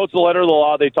 And I know it's the letter of the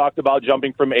law. They talked about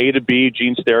jumping from A to B.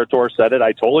 Gene Steratore said it.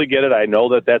 I totally get it. I know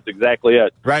that that's exactly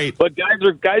it. Right. But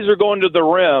guys are going to the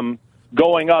rim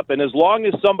going up, and as long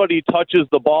as somebody touches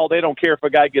the ball, they don't care if a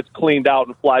guy gets cleaned out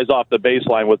and flies off the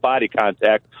baseline with body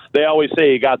contact. They always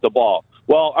say he got the ball.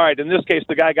 Well, all right, in this case,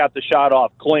 the guy got the shot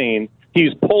off clean.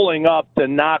 He's pulling up to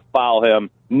not foul him.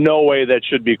 No way that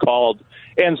should be called.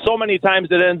 And so many times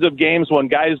it ends up games when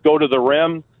guys go to the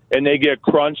rim and they get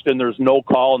crunched and there's no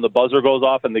call and the buzzer goes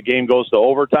off and the game goes to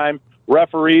overtime.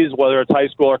 Referees, whether it's high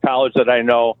school or college that I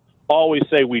know, always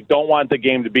say we don't want the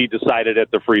game to be decided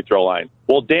at the free throw line.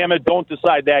 Well, damn it, don't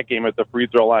decide that game at the free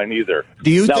throw line either.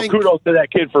 Kudos to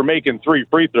that kid for making 3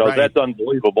 free throws. Right. That's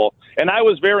unbelievable. And I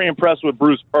was very impressed with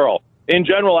Bruce Pearl. In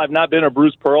general, I've not been a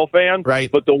Bruce Pearl fan,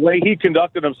 right, but the way he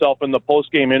conducted himself in the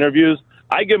post-game interviews,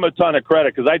 I give him a ton of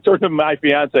credit because I turned to my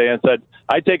fiance and said,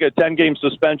 I take a 10-game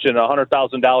suspension, a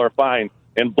 $100,000 fine,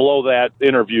 and blow that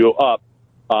interview up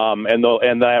and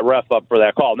that ref up for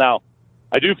that call. Now,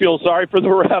 I do feel sorry for the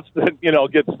refs that,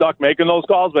 get stuck making those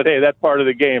calls, but hey, that's part of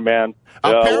the game, man.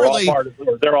 Apparently,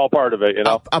 they're all part of it,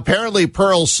 Apparently,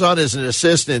 Pearl's son is an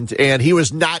assistant, and he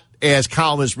was not as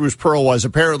calm as Bruce Pearl was,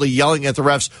 apparently yelling at the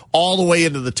refs all the way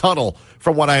into the tunnel,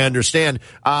 from what I understand.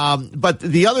 But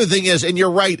the other thing is, and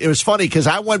you're right, it was funny because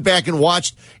I went back and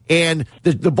watched, and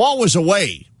the ball was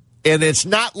away, and it's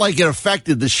not like it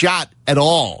affected the shot at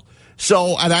all.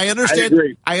 So, and I understand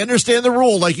the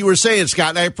rule, like you were saying, Scott,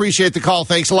 and I appreciate the call.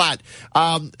 Thanks a lot.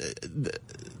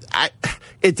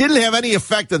 It didn't have any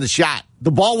effect on the shot. The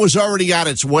ball was already on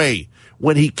its way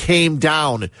when he came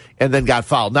down and then got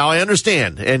fouled. Now, I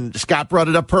understand, and Scott brought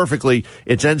it up perfectly.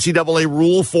 It's NCAA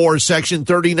Rule 4, Section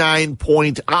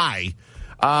 39.I.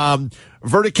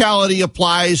 Verticality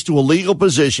applies to a legal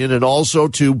position and also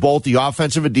to both the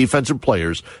offensive and defensive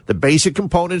players. The basic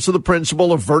components of the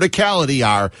principle of verticality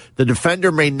are the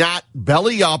defender may not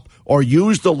belly up or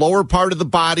use the lower part of the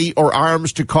body or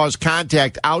arms to cause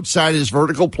contact outside his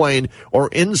vertical plane or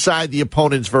inside the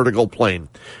opponent's vertical plane.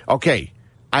 Okay,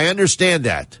 I understand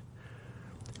that.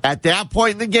 At that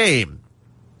point in the game,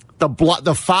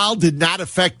 the foul did not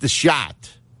affect the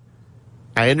shot.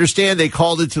 I understand they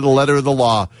called it to the letter of the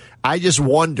law. I just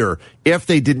wonder if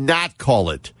they did not call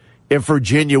it, if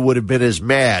Virginia would have been as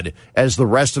mad as the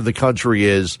rest of the country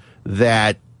is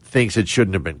that thinks it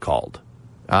shouldn't have been called.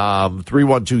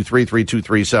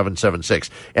 312-332-3776.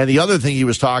 And the other thing he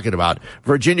was talking about,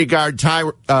 Virginia guard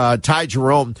Ty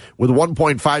Jerome with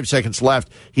 1.5 seconds left.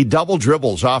 He double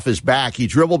dribbles off his back. He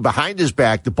dribbled behind his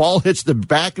back. The ball hits the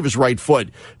back of his right foot.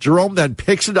 Jerome then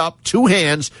picks it up, 2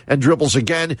 hands, and dribbles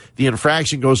again. The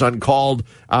infraction goes uncalled.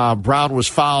 Brown was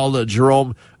fouled.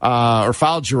 Jerome, to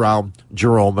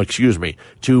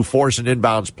force an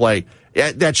inbounds play.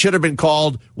 That should have been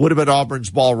called, would have been Auburn's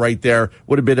ball right there,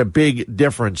 would have been a big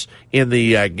difference in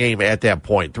the game at that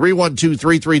point.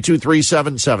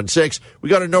 312-332-3776. We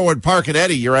go to Norwood Park, and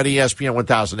Eddie, you're at ESPN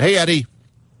 1000. Hey, Eddie.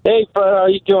 Hey, Fred, how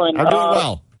you doing? I'm doing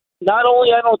well. Not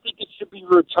only I don't think it should be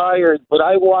retired, but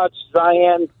I watched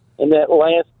Zion in that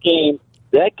last game.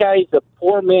 That guy's a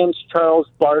poor man's Charles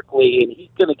Barkley, and he's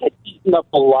going to get eaten up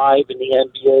alive in the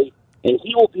NBA, and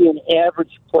he will be an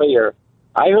average player.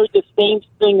 I heard the same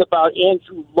thing about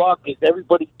Andrew Luck as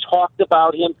everybody talked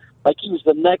about him like he was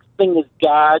the next thing as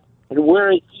God. And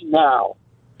where is he now?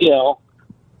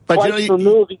 But twice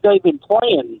removed, he's not even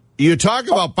playing. You talk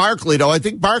about Barkley, though. I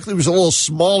think Barkley was a little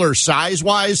smaller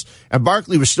size-wise, and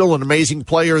Barkley was still an amazing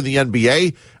player in the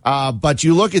NBA. But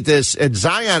you look at this, and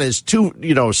Zion is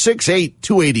 6'8",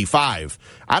 285.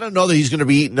 I don't know that he's going to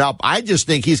be eaten up. I just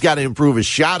think he's got to improve his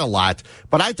shot a lot.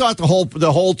 But I thought the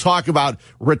whole talk about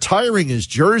retiring his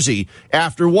jersey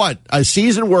after a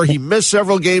season where he missed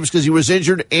several games because he was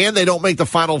injured, and they don't make the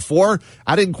Final Four.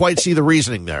 I didn't quite see the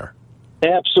reasoning there.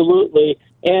 Absolutely,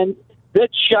 and that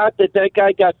shot that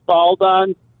guy got fouled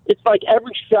on, it's like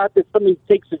every shot that somebody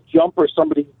takes a jump or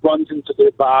somebody runs into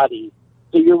their body.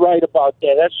 So you're right about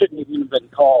that. That shouldn't have even been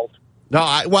called.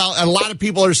 No, well, a lot of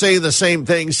people are saying the same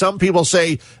thing. Some people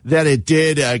say that it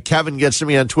did. Kevin gets to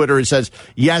me on Twitter and says,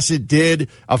 yes, it did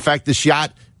affect the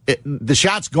shot. The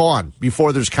shot's gone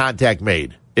before there's contact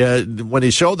made. When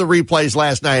he showed the replays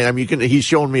last night, I mean, he's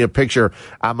showing me a picture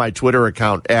on my Twitter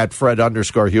account at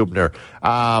Fred_Huebner.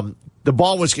 The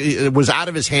ball was out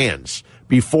of his hands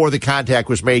before the contact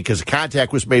was made, because the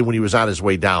contact was made when he was on his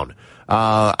way down.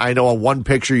 I know on one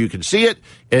picture you can see it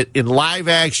in live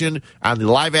action, on the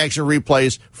live action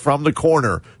replays from the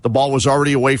corner. The ball was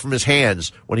already away from his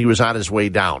hands when he was on his way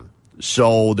down.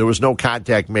 So there was no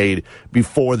contact made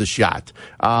before the shot.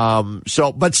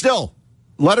 But still,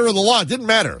 letter of the law, it didn't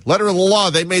matter. Letter of the law,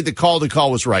 they made the call. The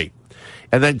call was right.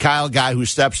 And then Kyle Guy, who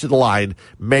steps to the line,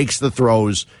 makes the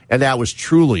throws, and that was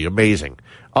truly amazing.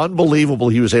 Unbelievable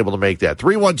he was able to make that.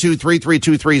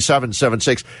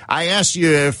 312-332-3776. I asked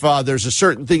you if there's a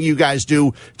certain thing you guys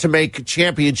do to make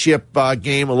championship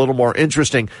game a little more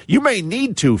interesting. You may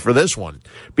need to for this one,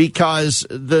 because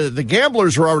the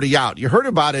gamblers are already out. You heard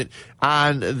about it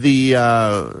on the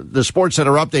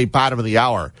SportsCenter update bottom of the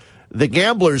hour. The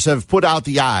gamblers have put out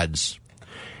the odds.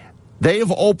 They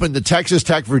have opened the Texas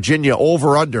Tech Virginia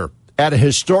over-under at a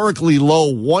historically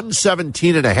low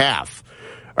 117.5.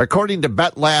 According to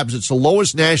Bet Labs, it's the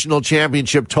lowest national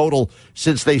championship total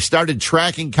since they started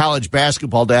tracking college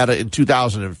basketball data in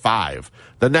 2005.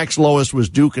 The next lowest was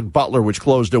Duke and Butler, which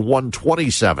closed at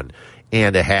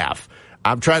 127.5.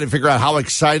 I'm trying to figure out how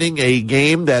exciting a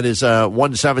game that is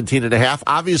 117.5.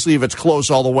 Obviously, if it's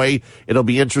close all the way, it'll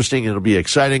be interesting. It'll be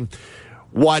exciting.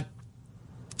 What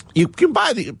you can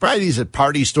buy these at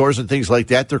party stores and things like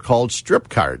that. They're called strip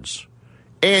cards.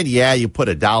 And yeah, you put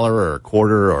 $1 or a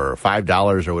quarter or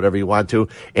 $5 or whatever you want to,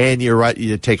 and you're right.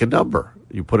 You take a number.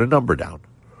 You put a number down,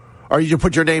 or you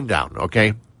put your name down.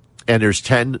 Okay, and there's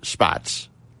 10 spots,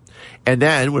 and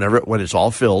then when it's all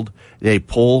filled, they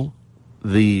pull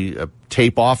the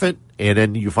tape off it, and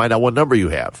then you find out what number you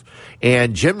have.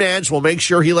 And Jim Nantz will make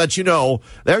sure he lets you know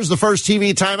there's the first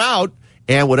TV timeout.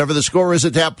 And whatever the score is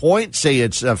at that point, say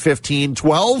it's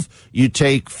 15-12, you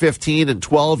take 15 and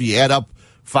 12, you add up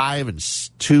 5 and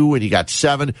 2, and you got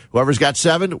 7. Whoever's got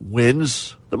 7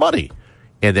 wins the money.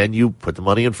 And then you put the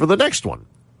money in for the next one.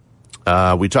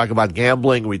 We talk about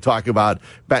gambling. We talk about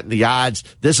betting the odds.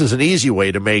 This is an easy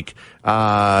way to make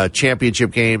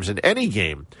championship games in any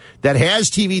game that has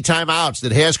TV timeouts,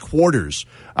 that has quarters,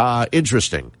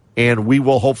 interesting. And we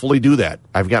will hopefully do that.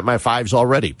 I've got my 5s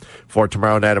already for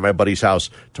tomorrow night at my buddy's house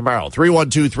tomorrow.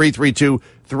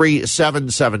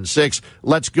 312-332-3776.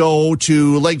 Let's go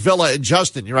to Lake Villa and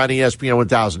Justin. You're on ESPN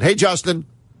 1000. Hey, Justin.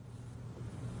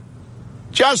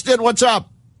 Justin, what's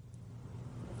up?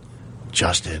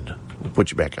 Justin, we'll put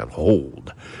you back on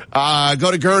hold.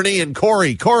 Go to Gurney and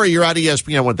Corey. Corey, you're on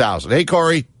ESPN 1000. Hey,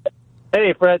 Corey.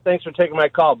 Hey, Fred. Thanks for taking my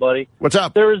call, buddy. What's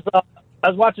up? I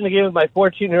was watching the game with my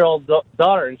 14-year-old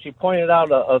daughter, and she pointed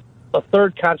out a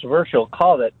third controversial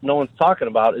call that no one's talking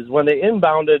about is when they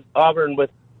inbounded Auburn with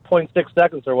 0.6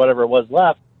 seconds or whatever it was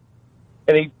left,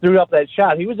 and he threw up that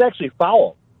shot. He was actually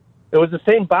fouled. It was the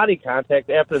same body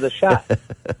contact after the shot.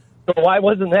 So why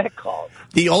wasn't that called?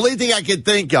 The only thing I could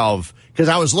think of, because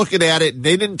I was looking at it, and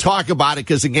they didn't talk about it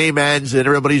because the game ends and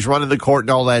everybody's running the court and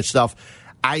all that stuff.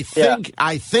 I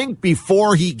think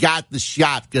before he got the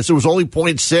shot, because it was only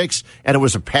 0.6 and it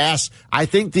was a pass, I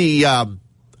think the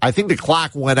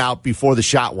clock went out before the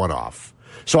shot went off.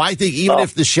 So I think even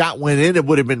if the shot went in, it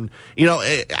would have been,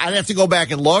 I'd have to go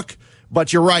back and look,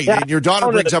 but you're right. Yeah, and your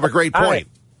daughter brings up a great point.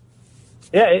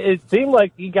 Yeah, it seemed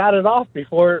like he got it off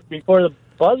before the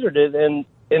buzzer did, and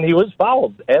he was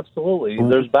fouled. Absolutely.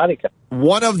 There's body count.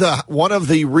 One of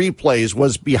the replays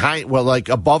was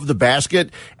above the basket,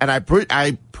 and I'm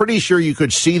pretty sure you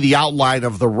could see the outline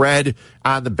of the red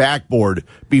on the backboard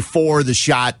before the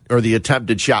shot or the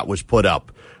attempted shot was put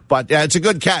up. But it's a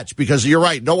good catch, because you're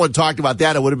right. No one talked about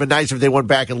that. It would have been nice if they went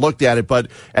back and looked at it.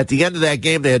 But at the end of that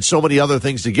game, they had so many other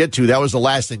things to get to. That was the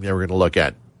last thing they were going to look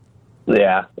at.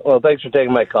 Yeah. Well, thanks for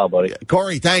taking my call, buddy.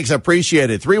 Corey, thanks. I appreciate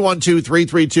it.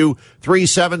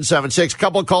 312-332-3776. A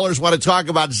couple of callers want to talk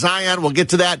about Zion. We'll get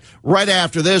to that right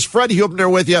after this. Fred Huebner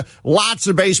with you. Lots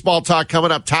of baseball talk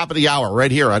coming up top of the hour right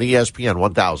here on ESPN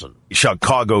 1000.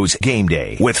 Chicago's Game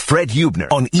Day with Fred Huebner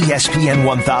on ESPN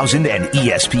 1000 and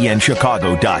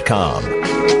ESPNChicago.com.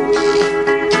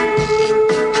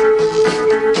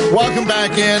 Welcome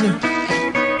back in.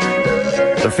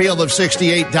 The field of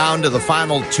 68 down to the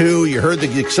final 2. You heard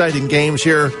the exciting games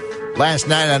here last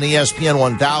night on ESPN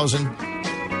 1000.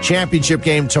 Championship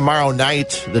game tomorrow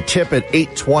night. The tip at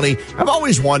 8:20. I've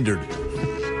always wondered,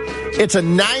 It's a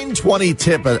 9:20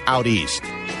 tip out east.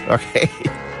 Okay,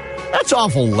 that's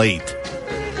awful late.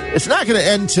 It's not going to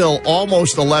end till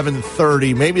almost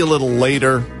 11:30, maybe a little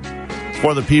later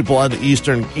for the people on the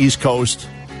East Coast.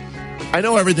 I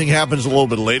know everything happens a little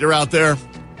bit later out there,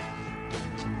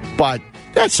 but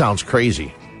that sounds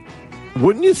crazy.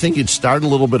 Wouldn't you think it'd start a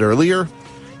little bit earlier?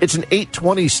 It's an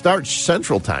 8:20 start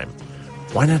Central Time.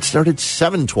 Why not start at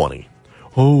 7:20?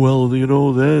 Oh, well,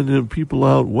 then people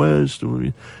out west,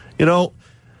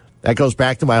 that goes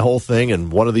back to my whole thing,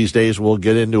 and one of these days we'll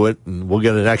get into it, and we'll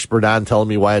get an expert on telling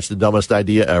me why it's the dumbest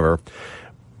idea ever.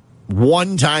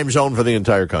 One time zone for the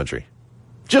entire country.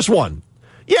 Just one.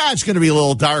 Yeah, it's going to be a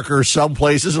little darker some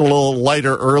places, a little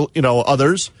lighter,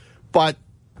 others. But,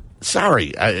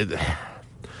 sorry,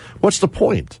 what's the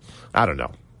point? I don't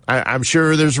know. I'm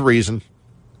sure there's a reason.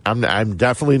 I'm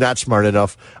definitely not smart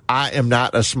enough. I am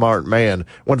not a smart man.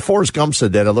 When Forrest Gump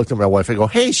said that, I looked at my wife and go,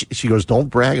 hey, she goes, don't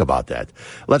brag about that.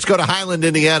 Let's go to Highland,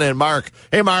 Indiana, and Mark.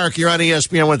 Hey, Mark, you're on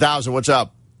ESPN 1000. What's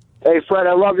up? Hey, Fred,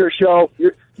 I love your show.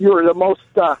 You're the most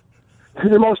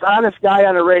honest guy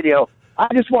on the radio. I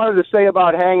just wanted to say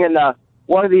about hanging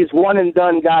one of these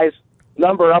one-and-done guys'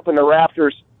 number up in the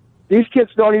rafters. These kids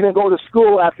don't even go to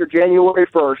school after January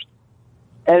 1st.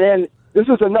 And then this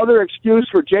is another excuse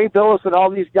for Jay Billis and all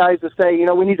these guys to say,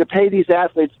 we need to pay these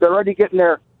athletes. They're already getting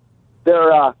their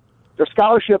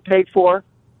scholarship paid for.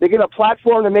 They get a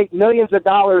platform to make millions of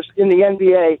dollars in the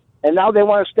NBA, and now they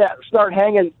want to start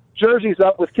hanging jerseys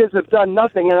up with kids that have done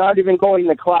nothing and aren't even going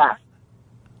to class.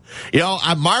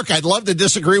 Mark, I'd love to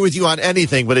disagree with you on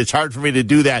anything, but it's hard for me to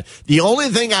do that. The only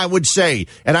thing I would say,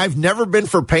 and I've never been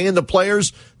for paying the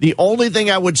players, the only thing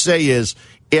I would say is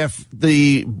if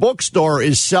the bookstore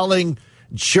is selling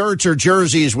shirts or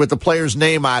jerseys with the player's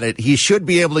name on it, he should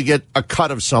be able to get a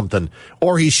cut of something,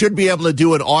 or he should be able to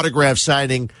do an autograph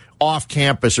signing off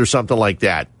campus or something like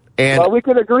that. And well, we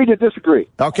could agree to disagree.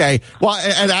 Okay. Well,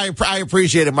 and I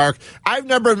appreciate it, Mark. I've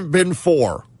never been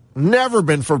for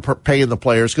paying the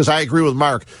players because I agree with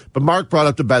Mark. But Mark brought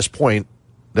up the best point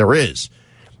there is.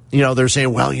 They're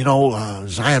saying, well,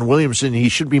 Zion Williamson, he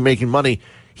should be making money.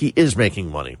 He is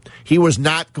making money. He was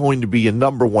not going to be a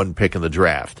number one pick in the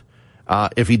draft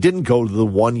if he didn't go to the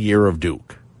 1 year of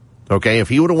Duke. Okay, if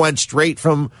he would have went straight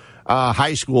from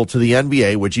high school to the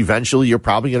NBA, which eventually you're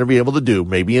probably going to be able to do,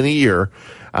 maybe in a year,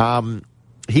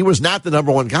 he was not the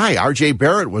number one guy. R.J.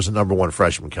 Barrett was the number one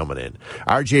freshman coming in.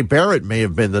 R.J. Barrett may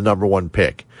have been the number one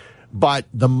pick. But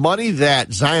the money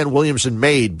that Zion Williamson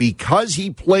made because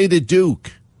he played at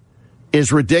Duke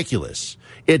is ridiculous.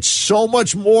 It's so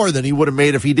much more than he would have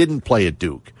made if he didn't play at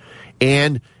Duke.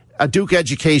 And a Duke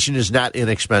education is not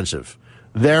inexpensive.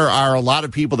 There are a lot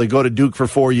of people that go to Duke for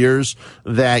 4 years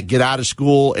that get out of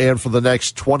school and for the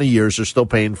next 20 years are still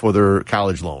paying for their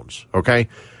college loans, okay?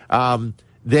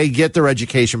 They get their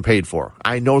education paid for.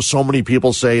 I know so many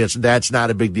people say that's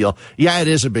not a big deal. Yeah, it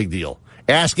is a big deal.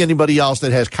 Ask anybody else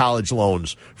that has college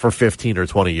loans for 15 or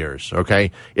 20 years,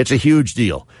 okay? It's a huge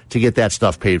deal to get that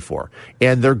stuff paid for.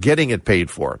 And they're getting it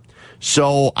paid for.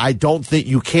 So I don't think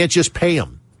you can't just pay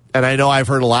them. And I know I've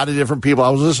heard a lot of different people. I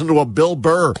was listening to a Bill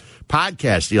Burr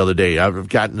podcast the other day. I've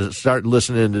gotten to start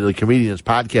listening to the comedians'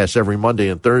 podcasts every Monday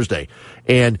and Thursday.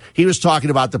 And he was talking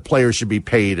about the players should be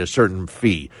paid a certain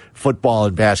fee, football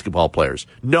and basketball players.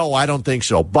 No, I don't think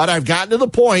so. But I've gotten to the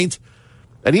point,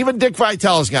 and even Dick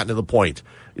Vitale has gotten to the point.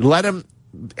 Let him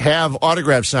have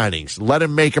autograph signings. Let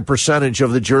him make a percentage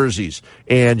of the jerseys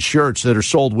and shirts that are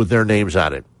sold with their names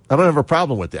on it. I don't have a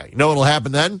problem with that. You know what will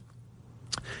happen then?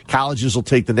 Colleges will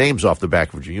take the names off the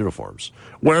back of your uniforms.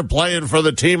 We're playing for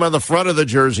the team on the front of the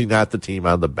jersey, not the team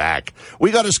on the back.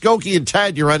 We got to Skokie and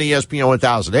Ted. You're on ESPN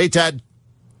 1000. Hey, Ted.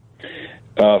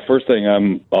 First thing,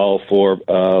 I'm all for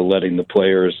letting the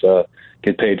players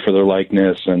get paid for their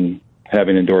likeness and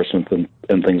having endorsements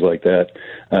and things like that.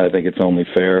 I think it's only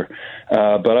fair.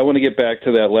 But I want to get back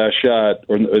to that last shot,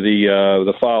 or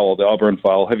the foul, the Auburn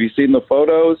foul. Have you seen the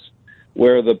photos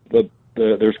where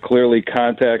there's clearly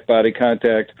body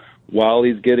contact while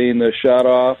he's getting the shot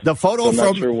off? The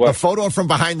photo from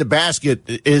behind the basket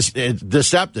is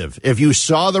deceptive. If you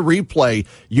saw the replay,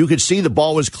 you could see the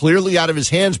ball was clearly out of his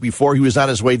hands before he was on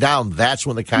his way down. That's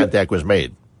when the contact was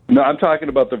made. No, I'm talking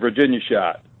about the Virginia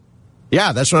shot.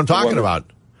 Yeah, that's what I'm talking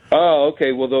about. Oh,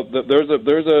 okay. Well, there's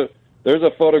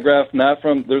a photograph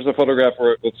there's a photograph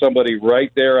with somebody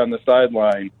right there on the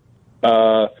sideline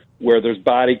where there's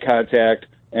body contact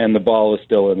and the ball is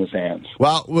still in his hands.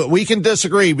 Well, we can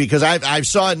disagree because I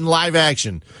saw it in live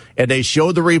action, and they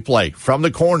showed the replay from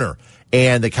the corner,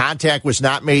 and the contact was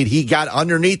not made. He got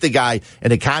underneath the guy,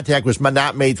 and the contact was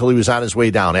not made till he was on his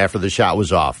way down after the shot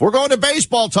was off. We're going to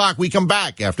baseball talk. We come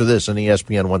back after this on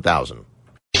ESPN 1000.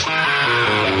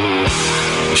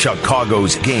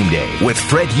 Chicago's Game Day with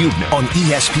Fred Huebner on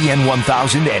ESPN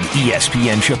 1000 and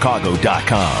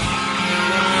ESPNChicago.com.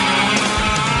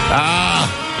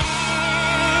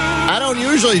 I don't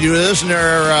usually do this, and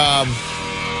there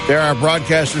are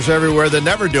broadcasters everywhere that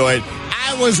never do it.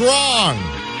 I was wrong.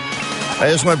 I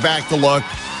just went back to look.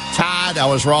 Todd, I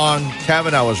was wrong.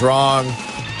 Kevin, I was wrong.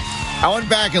 I went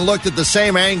back and looked at the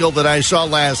same angle that I saw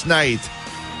last night,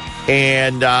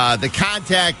 and the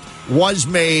contact was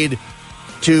made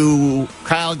to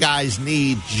Kyle Guy's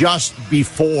knee just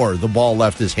before the ball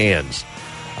left his hands.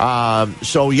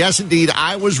 So, yes, indeed,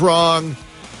 I was wrong.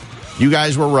 You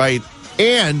guys were right.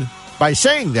 And by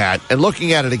saying that and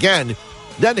looking at it again,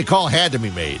 then the call had to be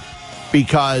made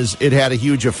because it had a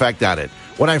huge effect on it.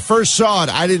 When I first saw it,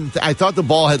 I thought the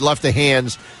ball had left the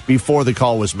hands before the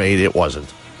call was made. It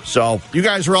wasn't. So, you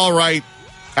guys were all right.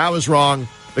 I was wrong.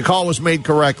 The call was made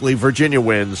correctly. Virginia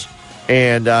wins.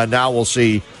 And now we'll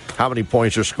see how many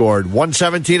points are scored.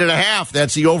 117.5.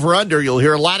 That's the over-under. You'll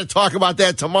hear a lot of talk about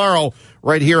that tomorrow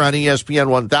right here on ESPN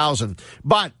 1000.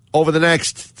 But over the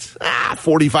next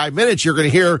 45 minutes, you're going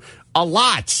to hear a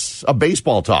lot of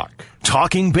baseball talk.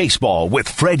 Talking baseball with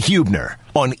Fred Huebner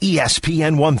on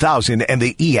ESPN 1000 and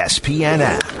the ESPN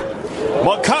app.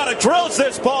 Makata drills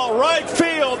this ball right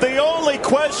field. The only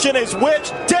question is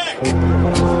which deck.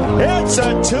 It's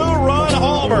a two-run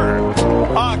homer.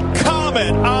 A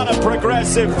comet on a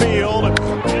progressive field. There's a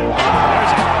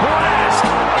blast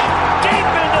deep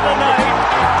into the night.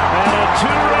 And a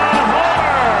two-run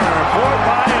homer for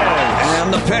Baez. And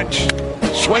the pitch.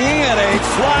 Swinging at a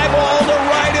fly ball to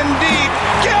right and deep.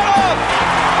 Get up!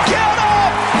 Get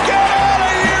up! Get out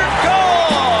of here!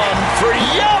 Gone for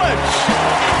Yelich.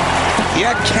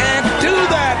 You can't do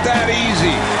that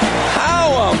easy.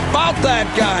 How about that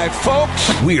guy, folks?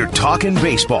 We're talking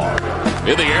baseball.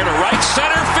 In the air to right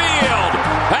center field.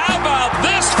 How about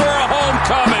this for a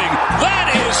homecoming?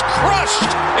 That is crushed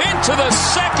into the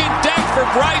second deck for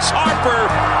Bryce Harper.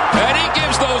 And he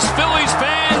gives those Phillies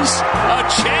fans a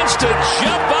chance to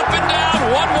jump up and down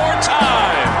one more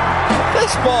time.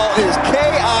 This ball is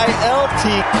KILT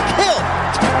killed.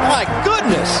 My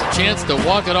goodness. Chance to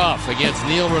walk it off against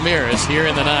Neil Ramirez here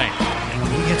in the ninth. And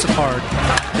when he hits it hard,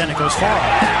 then it goes far.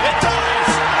 It does.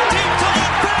 Deep to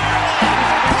left field.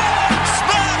 Pollock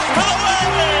smash for the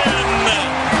win.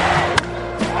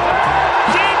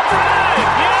 Deep drive.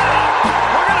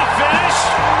 Yeah. We're going to finish.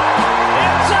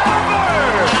 It's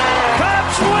over.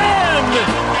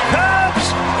 Cubs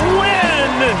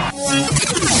win.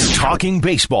 Talking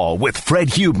baseball with Fred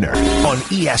Huebner on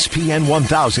ESPN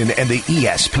 1000 and the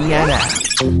ESPN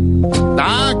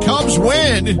app. Cubs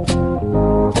win.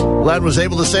 Len was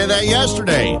able to say that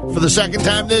yesterday for the second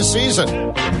time this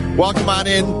season. Welcome on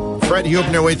in. Fred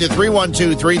Huebner with you.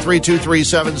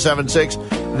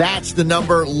 312-332-3776. That's the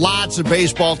number. Lots of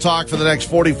baseball talk for the next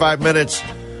 45 minutes.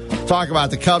 Talk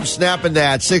about the Cubs snapping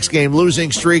that 6-game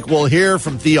losing streak. We'll hear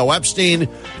from Theo Epstein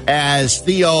as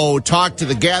Theo talked to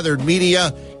the gathered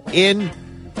media in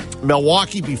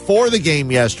Milwaukee before the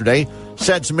game yesterday.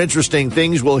 Said some interesting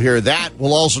things. We'll hear that.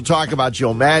 We'll also talk about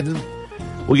Joe Madden.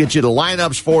 We'll get you the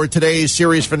lineups for today's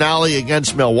series finale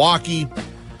against Milwaukee.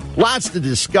 Lots to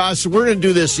discuss. We're going to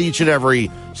do this each and every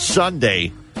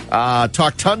Sunday.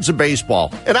 Talk tons of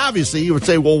baseball. And obviously, you would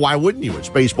say, well, why wouldn't you? It's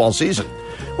baseball season.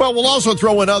 Well, we'll also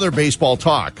throw in other baseball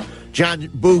talk. John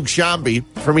Boog Shambi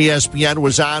from ESPN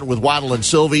was on with Waddle and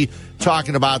Sylvie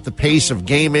talking about the pace of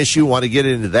game issue. Want to get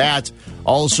into that.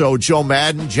 Also, Joe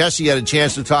Madden. Jesse had a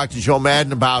chance to talk to Joe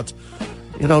Madden about,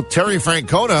 Terry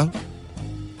Francona.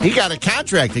 He got a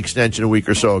contract extension a week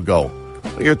or so ago.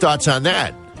 What are your thoughts on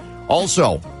that?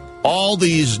 Also, all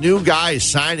these new guys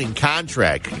signing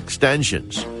contract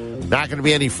extensions. Not going to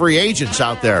be any free agents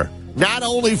out there. Not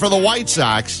only for the White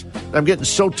Sox. I'm getting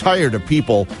so tired of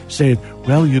people saying,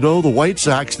 well, the White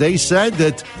Sox, they said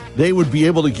that they would be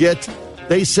able to get,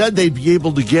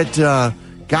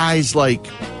 guys like,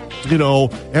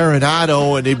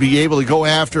 Arenado, and they'd be able to go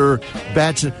after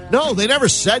Batson. No, they never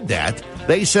said that.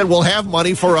 They said we'll have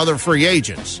money for other free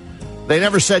agents. They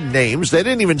never said names. They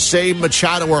didn't even say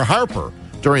Machado or Harper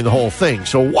during the whole thing.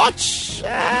 So watch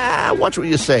what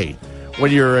you say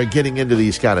when you're getting into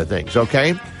these kind of things,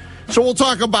 okay? So we'll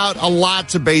talk about a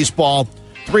lot of baseball.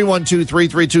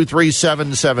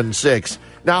 312-332-3776.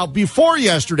 Now, before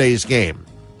yesterday's game,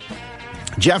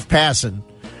 Jeff Passan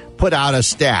put out a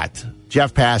stat.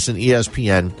 Jeff Passan,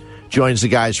 ESPN, joins the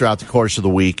guys throughout the course of the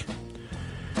week.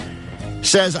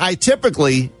 says, I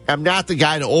typically am not the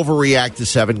guy to overreact to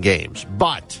 7 games,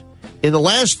 but in the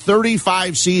last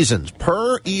 35 seasons,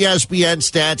 per ESPN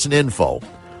stats and info,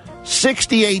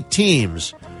 68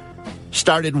 teams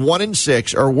started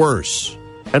 1-6 or worse,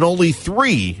 and only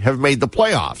 3 have made the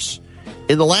playoffs.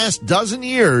 In the last dozen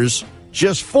years,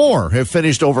 just 4 have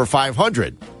finished over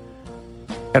 500.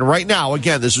 And right now,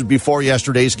 again, this is before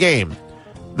yesterday's game,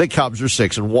 the Cubs are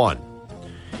 6-1.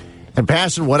 And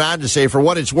Passan went on to say, for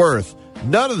what it's worth,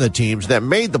 none of the teams that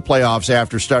made the playoffs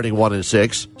after starting 1-6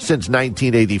 since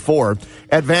 1984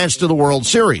 advanced to the World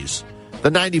Series.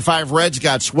 The 95 Reds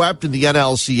got swept in the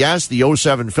NLCS. The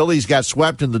 07 Phillies got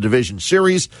swept in the Division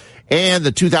Series. And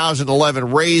the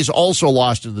 2011 Rays also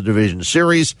lost in the Division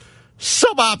Series.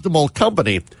 Suboptimal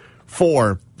company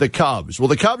for the Cubs. Well,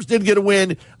 the Cubs did get a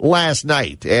win last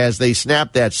night as they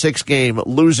snapped that 6-game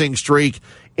losing streak.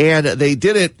 And they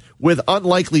did it with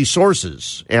unlikely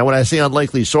sources. And when I say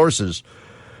unlikely sources,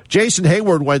 Jason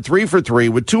Hayward went 3 for 3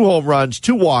 with 2 home runs,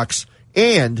 2 walks,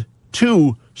 and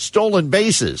 2 stolen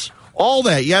bases. All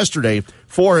that yesterday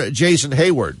for Jason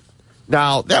Hayward.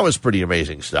 Now, that was pretty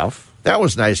amazing stuff. That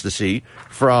was nice to see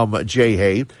from Jay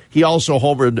Hay. He also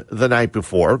homered the night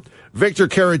before. Victor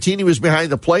Caratini was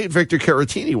behind the plate. Victor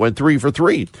Caratini went 3 for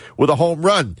 3 with a home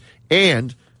run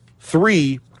and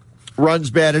 3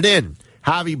 runs batted in.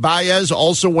 Javi Baez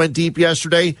also went deep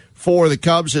yesterday for the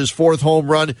Cubs, his 4th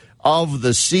home run of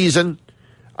the season.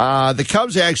 The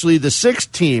Cubs actually the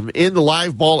 6th team in the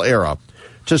live ball era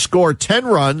to score 10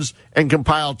 runs and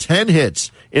compile 10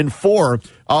 hits in 4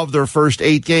 of their first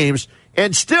 8 games.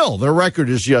 And still, their record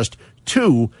is just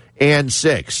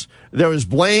 2-6. There was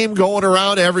blame going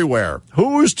around everywhere.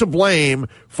 Who's to blame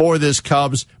for this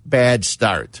Cubs bad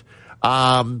start?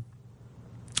 Well,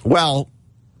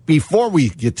 before we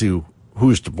get to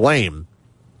who's to blame,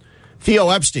 Theo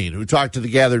Epstein, who talked to the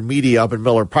gathered media up in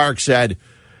Miller Park, said,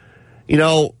 you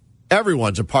know,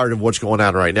 everyone's a part of what's going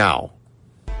on right now.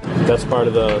 That's part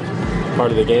of the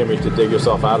game. You have to dig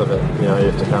yourself out of it. You know, you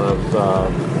have to kind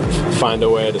of find a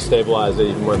way to stabilize it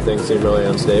even when things seem really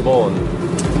unstable. And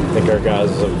I think our guys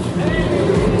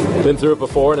have been through it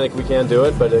before, and I think we can do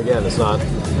it. But again, it's not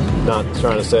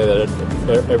trying to say that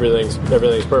everything's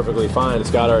perfectly fine.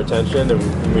 It's got our attention,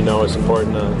 and we know it's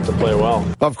important to play well.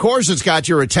 Of course, it's got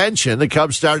your attention. The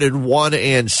Cubs started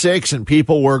 1-6, and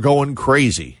people were going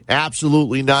crazy,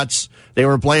 absolutely nuts. They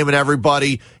were blaming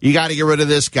everybody. You got to get rid of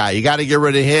this guy. You got to get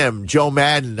rid of him. Joe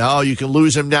Madden. Oh, you can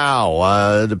lose him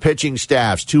now. The pitching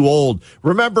staff's too old.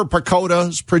 Remember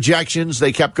Pacota's projections?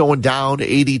 They kept going down.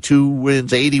 82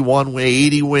 wins, 81 wins,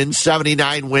 80 wins,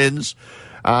 79 wins.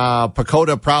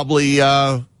 Pacota probably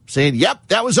saying, yep,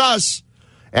 that was us,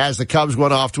 as the Cubs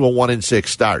went off to a 1-6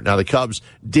 start. Now, the Cubs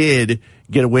did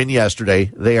get a win yesterday.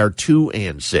 They are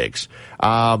 2-6.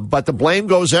 But the blame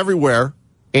goes everywhere,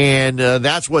 and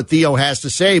that's what Theo has to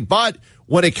say. But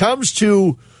when it comes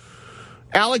to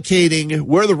allocating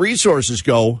where the resources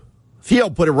go, Theo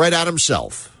put it right on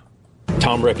himself.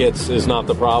 Tom Ricketts is not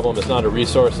the problem. It's not a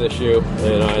resource issue.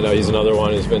 And I know he's another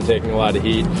one who's been taking a lot of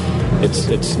heat.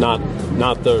 It's not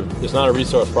a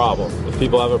resource problem. If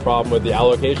people have a problem with the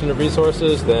allocation of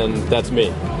resources, then that's me.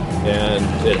 And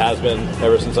it has been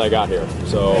ever since I got here.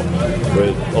 So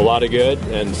with a lot of good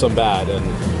and some bad, and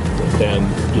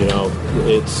you know,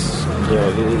 it's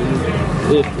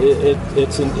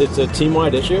a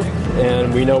team-wide issue,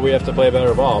 and we know we have to play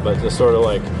better ball. But just sort of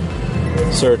like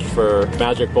search for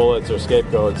magic bullets or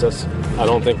scapegoats, I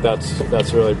don't think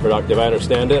that's really productive. I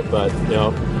understand it, but you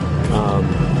know,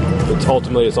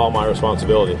 it's all my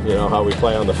responsibility. You know, how we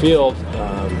play on the field,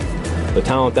 the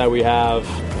talent that we have,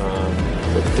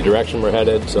 the direction we're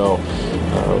headed. So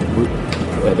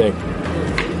I think,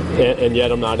 and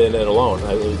yet I'm not in it alone.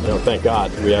 Thank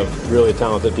God we have really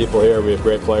talented people here. We have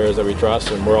great players that we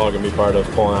trust, and we're all going to be part of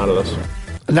pulling out of this.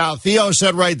 Now, Theo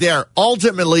said right there,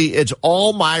 ultimately, it's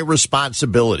all my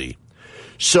responsibility.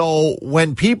 So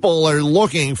when people are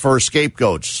looking for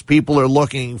scapegoats, people are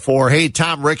looking for, hey,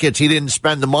 Tom Ricketts, he didn't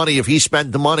spend the money. If he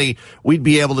spent the money, we'd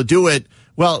be able to do it.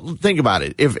 Well, think about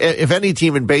it. If any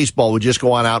team in baseball would just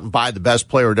go on out and buy the best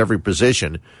player at every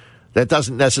position, that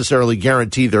doesn't necessarily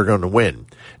guarantee they're going to win.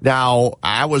 Now,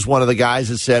 I was one of the guys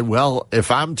that said, well,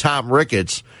 if I'm Tom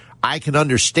Ricketts, I can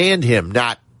understand him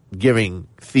not giving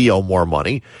Theo more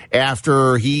money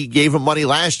after he gave him money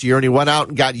last year and he went out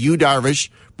and got Yu Darvish,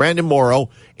 Brandon Morrow,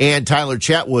 and Tyler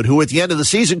Chatwood, who at the end of the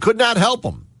season could not help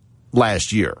him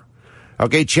last year.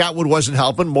 Okay, Chatwood wasn't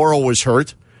helping. Morrow was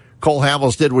hurt. Cole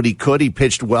Hamels did what he could. He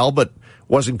pitched well, but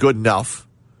wasn't good enough.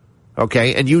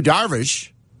 Okay, and Yu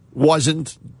Darvish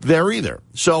wasn't there either.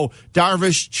 So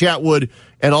Darvish, Chatwood,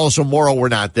 and also Morrow were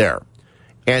not there.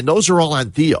 And those are all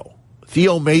on Theo.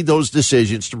 Theo made those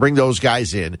decisions to bring those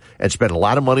guys in and spend a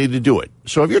lot of money to do it.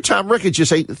 So if you're Tom Ricketts, you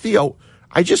say, Theo,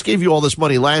 I just gave you all this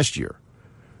money last year.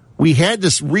 We had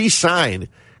to re-sign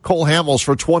Cole Hamels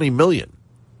for $20 million.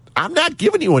 I'm not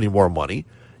giving you any more money.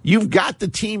 You've got the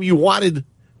team you wanted.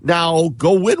 Now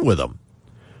go win with them.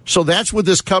 So that's what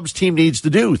this Cubs team needs to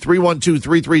do.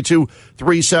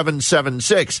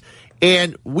 312-332-3776.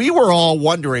 And we were all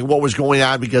wondering what was going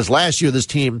on because last year this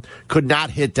team could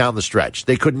not hit down the stretch.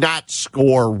 They could not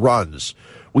score runs.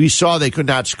 We saw they could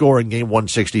not score in game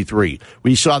 163.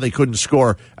 We saw they couldn't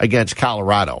score against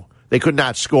Colorado. They could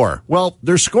not score. Well,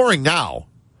 they're scoring now.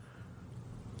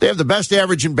 They have the best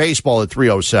average in baseball at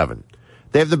 .307.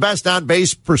 They have the best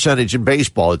on-base percentage in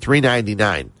baseball at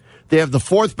 .399. They have the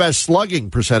fourth best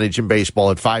slugging percentage in baseball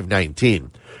at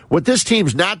 .519. What this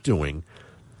team's not doing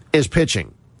is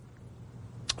pitching.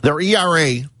 Their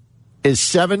ERA is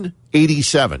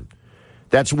 .787.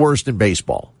 That's worst in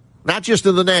baseball. Not just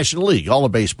in the National League, all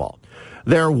of baseball.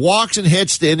 Their walks and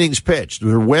hits to innings pitched.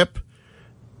 Their whip,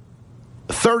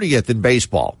 30th in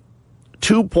baseball.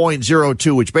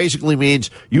 2.02, which basically means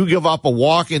you give up a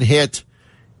walk and hit,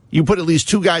 you put at least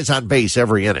two guys on base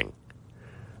every inning.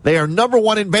 They are number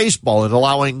one in baseball in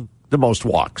allowing the most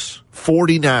walks,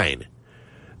 49.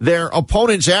 Their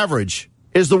opponent's average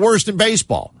is the worst in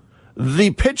baseball.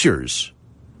 The pitchers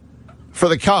for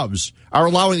the Cubs are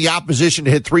allowing the opposition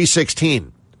to hit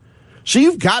 .316. So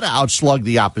you've got to outslug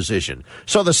the opposition.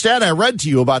 So the stat I read to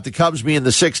you about the Cubs being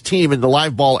the sixth team in the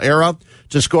live ball era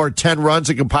to score 10 runs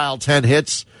and compile 10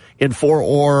 hits in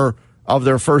 4 of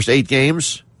their first 8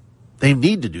 games, they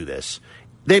need to do this.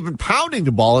 They've been pounding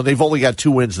the ball, and they've only got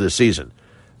 2 wins this season.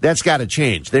 That's got to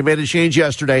change. They made a change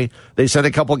yesterday. They sent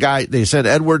a couple guys. They sent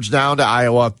Edwards down to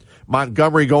Iowa,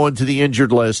 Montgomery going to the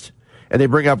injured list, and they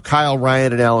bring up Kyle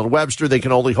Ryan and Alan Webster. They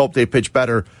can only hope they pitch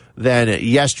better than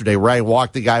yesterday. Ryan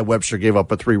walked the guy. Webster gave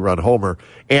up a 3-run homer.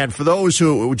 And for those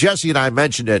who, Jesse and I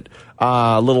mentioned it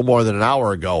a little more than an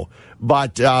hour ago,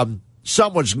 but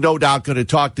someone's no doubt going to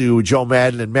talk to Joe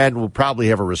Madden, and Madden will probably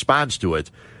have a response to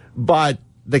it. But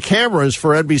the cameras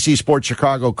for NBC Sports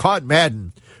Chicago caught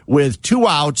Madden with 2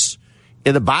 outs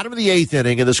in the bottom of the 8th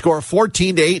inning and the score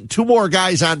 14-8, 2 more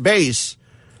guys on base.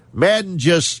 Madden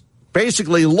just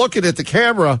basically looking at the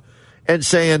camera and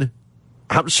saying,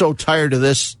 I'm so tired of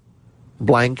this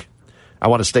blank. I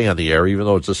want to stay on the air, even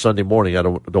though it's a Sunday morning. I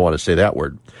don't want to say that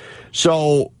word.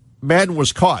 So Madden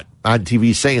was caught on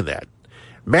TV saying that.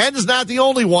 Madden's not the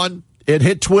only one. It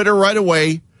hit Twitter right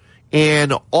away.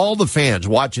 And all the fans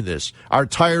watching this are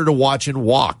tired of watching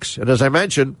walks. And as I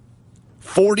mentioned,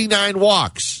 49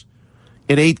 walks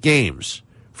in 8 games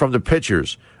from the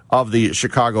pitchers of the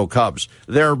Chicago Cubs.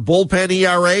 Their bullpen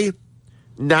ERA,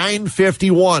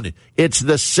 9.51. It's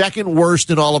the second worst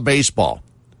in all of baseball.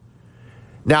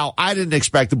 Now, I didn't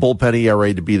expect the bullpen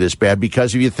ERA to be this bad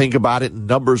because if you think about it,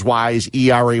 numbers-wise,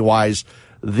 ERA-wise,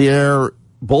 their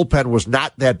bullpen was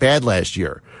not that bad last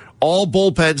year. All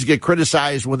bullpens get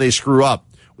criticized when they screw up.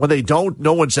 When they don't,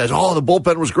 no one says, oh, the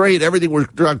bullpen was great, everything was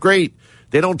great.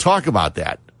 They don't talk about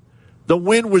that. The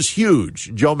win was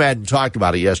huge. Joe Madden talked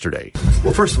about it yesterday.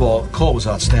 Well, first of all, Cole was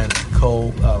outstanding.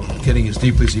 Cole getting as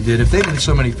deeply as he did. If they didn't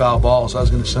so many foul balls, I was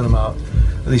going to send him out,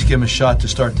 at least give him a shot to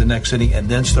start the next inning and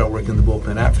then start working the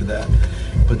bullpen after that.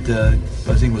 But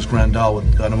I think it was Grandal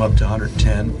that got him up to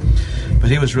 110. But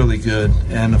he was really good.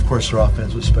 And, of course, their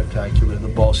offense was spectacular. The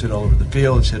ball's hit all over the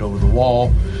field. It's hit over the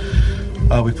wall.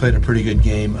 We played a pretty good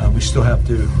game. We still have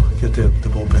to get the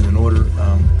bullpen in order.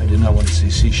 I did not want to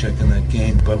see Cishek in that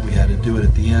game, but we had to do it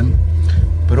at the end.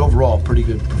 But overall, pretty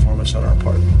good performance on our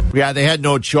part. Yeah, they had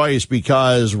no choice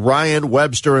because Ryan,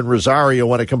 Webster, and Rosario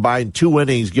went a combined 2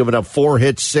 innings, giving up 4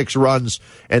 hits, 6 runs,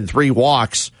 and 3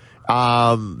 walks.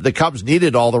 The Cubs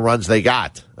needed all the runs they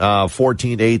got.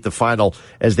 14-8, the final,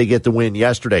 as they get the win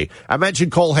yesterday. I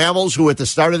mentioned Cole Hamels, who at the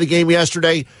start of the game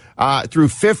yesterday threw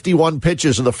 51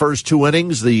 pitches in the first 2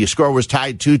 innings. The score was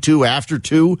tied 2-2 after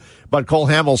 2, but Cole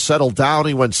Hamels settled down.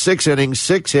 He went 6 innings,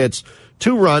 6 hits,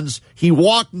 2 runs. He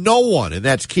walked no one, and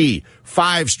that's key.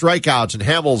 5 strikeouts, and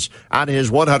Hamels on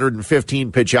his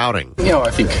 115-pitch outing.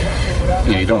 I think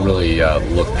you don't really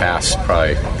look past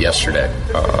probably yesterday.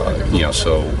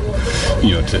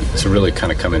 To really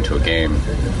kind of come into a game,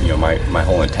 my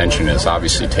whole intention is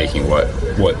obviously taking what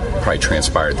probably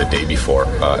transpired the day before,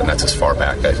 and that's as far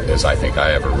back as I think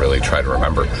I ever really try to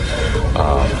remember.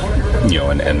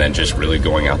 And then just really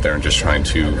going out there and just trying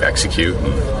to execute.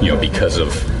 And, because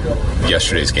of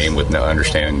yesterday's game with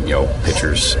understanding,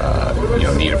 pitchers,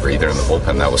 need a breather in the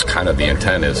bullpen. That was kind of the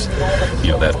intent is,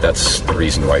 that's the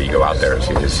reason why you go out there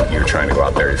is you're trying to go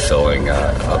out there, you're filling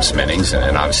up some innings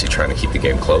and obviously trying to keep the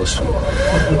game close. And,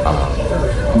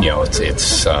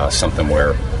 it's something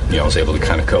where, I was able to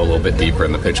kind of go a little bit deeper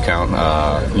in the pitch count,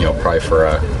 probably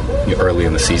for early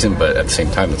in the season, but at the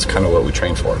same time, it's kind of what we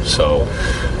train for. So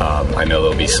I know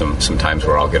there'll be some times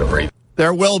where I'll get a break.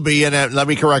 There will be, and let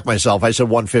me correct myself. I said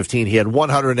 115. He had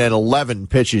 111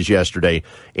 pitches yesterday,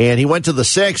 and he went to the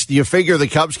sixth. You figure the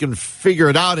Cubs can figure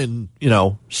it out in,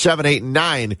 7, 8, and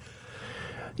 9.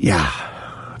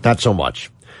 Yeah, not so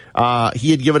much.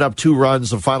 He had given up 2 runs,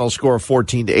 the final score of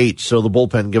 14-8. So the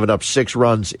bullpen given up 6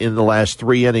 runs in the last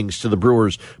 3 innings to the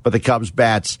Brewers. But the Cubs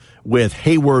bats with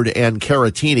Hayward and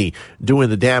Caratini doing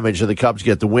the damage, and the Cubs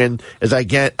get the win. As I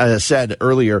said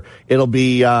earlier, it'll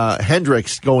be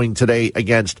Hendricks going today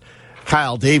against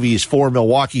Kyle Davies for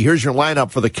Milwaukee. Here's your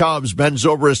lineup for the Cubs. Ben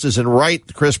Zobrist is in right.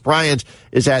 Chris Bryant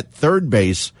is at third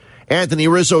base. Anthony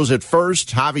Rizzo's at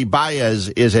first. Javi Baez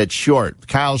is at short.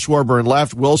 Kyle Schwarber in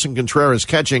left. Wilson Contreras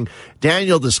catching.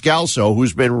 Daniel Descalso,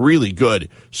 who's been really good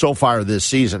so far this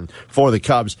season for the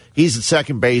Cubs, he's at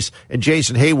second base. And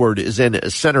Jason Hayward is in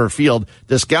center field.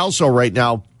 Descalso right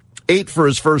now, 8 for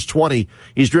his first 20.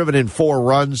 He's driven in 4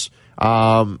 runs.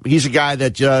 He's a guy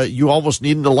that you almost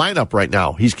need in the lineup right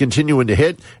now. He's continuing to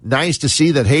hit. Nice to see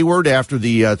that Hayward, after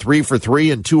the 3 for 3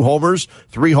 and 2 homers,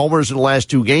 3 homers in the last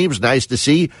 2 games. Nice to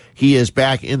see he is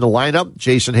back in the lineup.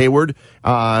 Jason Hayward,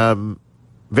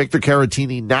 Victor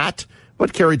Caratini not.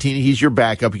 But Caratini, he's your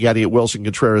backup. You got to get Wilson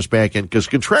Contreras back in because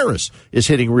Contreras is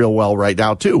hitting real well right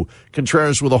now, too.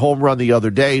 Contreras with a home run the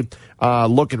other day,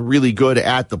 looking really good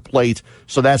at the plate.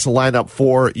 So that's the lineup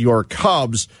for your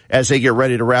Cubs as they get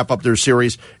ready to wrap up their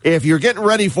series. If you're getting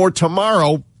ready for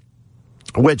tomorrow,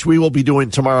 which we will be doing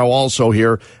tomorrow also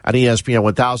here on ESPN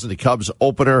 1000, the Cubs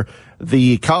opener,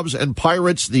 the Cubs and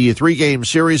Pirates, the 3-game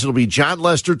series. It'll be John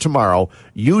Lester tomorrow,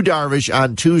 Yu Darvish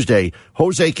on Tuesday,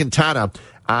 Jose Quintana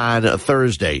on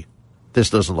Thursday. This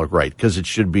doesn't look right because it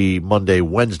should be Monday,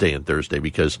 Wednesday, and Thursday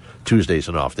because Tuesday's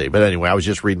an off day. But anyway, I was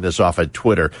just reading this off at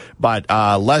Twitter. But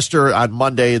Lester on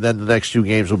Monday, then the next 2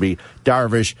 games will be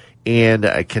Darvish and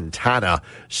Quintana.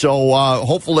 So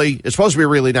hopefully it's supposed to be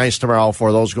really nice tomorrow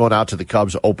for those going out to the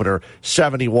Cubs opener,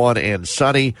 71 and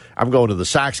sunny. I'm going to the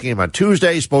Sox game on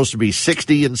Tuesday, supposed to be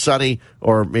 60 and sunny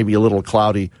or maybe a little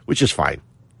cloudy, which is fine.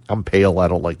 I'm pale. I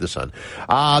don't like the sun.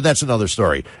 That's another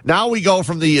story. Now we go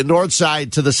from the north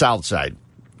side to the south side.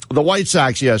 The White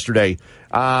Sox yesterday,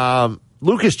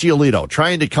 Lucas Giolito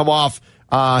trying to come off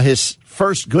his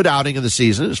first good outing of the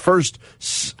season, 6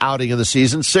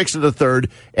 1/3,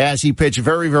 as he pitched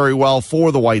very, very well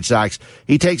for the White Sox.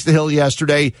 He takes the hill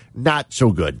yesterday, not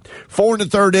so good. 4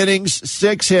 1/3 innings,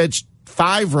 6 hits,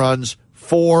 5 runs,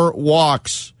 4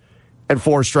 walks, and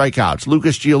 4 strikeouts.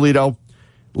 Lucas Giolito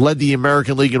led the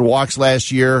American League in walks last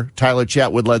year. Tyler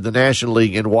Chatwood led the National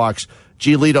League in walks.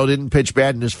 Giolito didn't pitch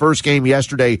bad in his first game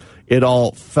yesterday. It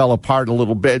all fell apart a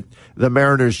little bit. The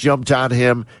Mariners jumped on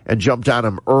him and jumped on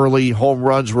him early. Home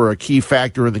runs were a key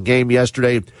factor in the game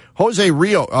yesterday. Jose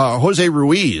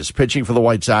Ruiz pitching for the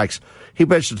White Sox. He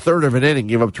pitched a third of an inning,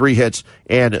 gave up 3 hits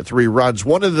and 3 runs.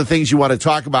 One of the things you want to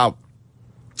talk about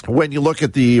when you look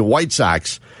at the White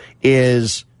Sox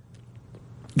is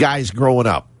guys growing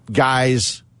up.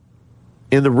 Guys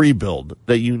in the rebuild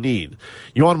that you need.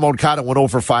 Yohan Moncada went 0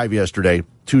 for 5 yesterday,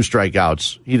 2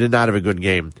 strikeouts. He did not have a good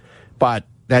game, but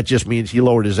that just means he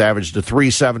lowered his average to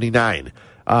 379.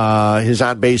 His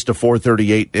on base to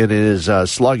 438 and his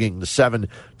slugging to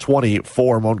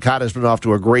 724. Moncada's been off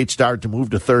to a great start. To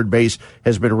move to third base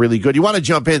has been really good. You want to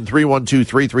jump in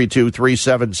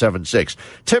 312-332-3776.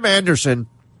 Tim Anderson,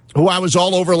 who I was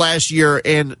all over last year,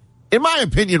 and in my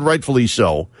opinion, rightfully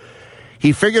so.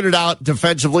 He figured it out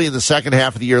defensively in the second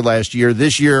half of the year last year.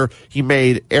 This year, he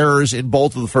made errors in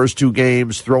both of the first 2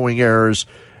 games, throwing errors.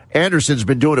 Anderson's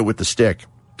been doing it with the stick.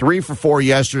 3 for 4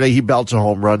 yesterday. He belts a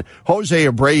home run. Jose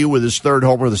Abreu with his 3rd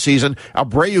homer of the season.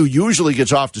 Abreu usually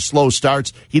gets off to slow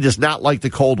starts. He does not like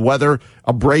the cold weather.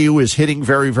 Abreu is hitting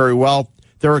very, very well.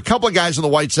 There are a couple of guys in the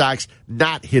White Sox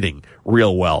not hitting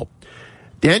real well.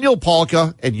 Daniel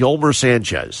Palka and Yolmer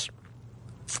Sanchez.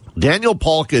 Daniel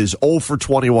Palka is 0 for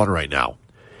 21 right now,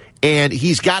 and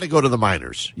he's got to go to the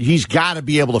minors. He's got to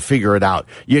be able to figure it out.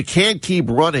 You can't keep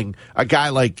running a guy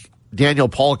like Daniel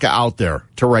Palka out there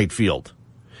to right field.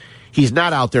 He's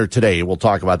not out there today. We'll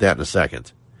talk about that in a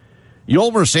second.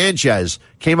 Yolmer Sanchez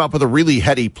came up with a really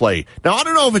heady play. Now, I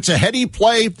don't know if it's a heady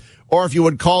play or if you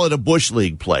would call it a Bush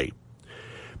League play.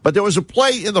 But there was a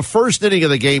play in the first inning of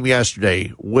the game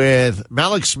yesterday with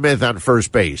Malik Smith on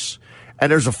first base.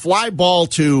 and there's a fly ball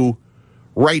to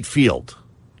right field.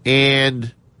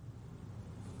 And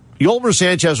Huebner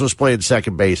Sanchez was playing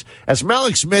second base. As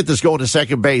Malik Smith is going to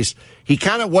second base, he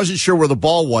kind of wasn't sure where the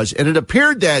ball was, and it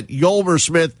appeared that Huebner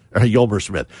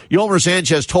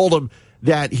Sanchez told him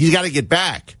that he's got to get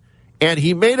back. And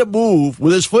he made a move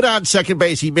with his foot on second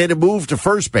base. He made a move to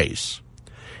first base.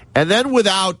 And then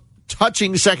without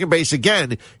touching second base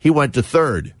again, he went to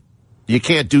third. You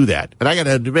can't do that. And I got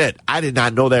to admit, I did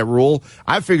not know that rule.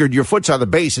 I figured your foot's on the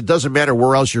base. It doesn't matter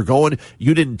where else you're going.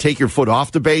 You didn't take your foot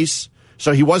off the base.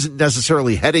 So he wasn't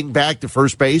necessarily heading back to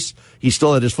first base. He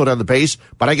still had his foot on the base.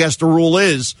 But I guess the rule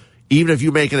is, even if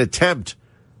you make an attempt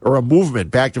or a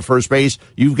movement back to first base,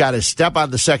 you've got to step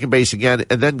on the second base again,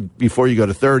 and then before you go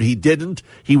to third. He didn't.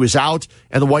 He was out,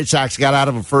 and the White Sox got out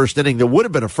of a first inning. There would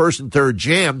have been a first and third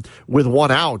jam with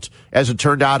one out. As it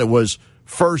turned out, it was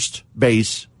first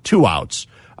base, 2 outs.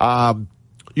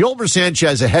 Huebner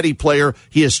Sanchez, a heady player.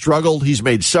 He has struggled. He's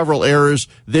made several errors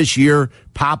this year.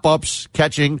 Pop-ups,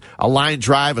 catching, a line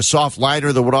drive, a soft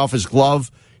liner that went off his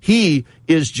glove. He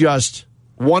is just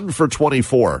 1 for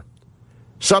 24.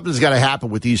 Something's got to happen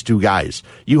with these two guys.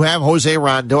 You have Jose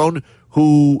Rondon,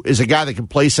 who is a guy that can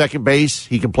play second base.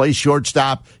 He can play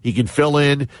shortstop. He can fill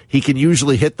in. He can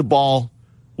usually hit the ball.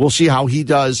 We'll see how he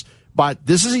does. But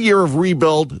this is a year of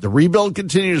rebuild. The rebuild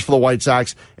continues for the White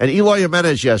Sox. And Eloy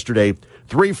Jimenez yesterday,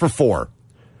 3 for 4.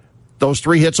 Those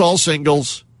 3 hits all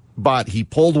singles, but he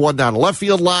pulled one down the left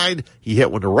field line. He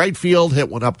hit one to right field, hit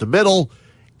one up the middle.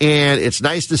 And it's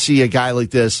nice to see a guy like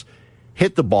this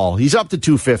hit the ball. He's up to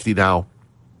 250 now.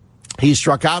 He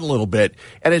struck out a little bit,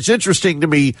 and it's interesting to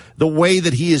me the way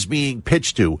that he is being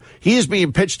pitched to. He is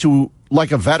being pitched to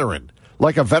like a veteran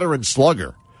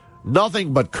slugger.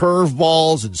 Nothing but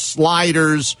curveballs and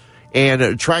sliders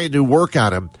and trying to work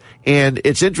on him. And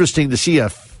it's interesting to see a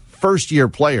first-year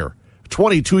player,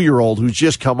 22-year-old who's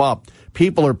just come up.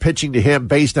 People are pitching to him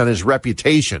based on his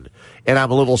reputation, and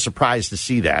I'm a little surprised to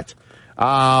see that.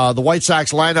 The White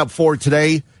Sox lineup for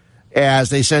today as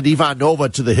they send Ivan Nova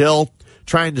to the Hill,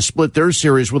 trying to split their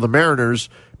series with the Mariners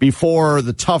before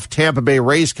the tough Tampa Bay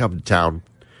Rays come to town.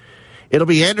 It'll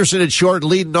be Anderson at short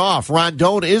leading off.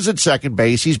 Rondon is at second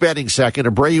base. He's batting second.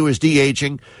 Abreu is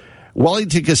DHing.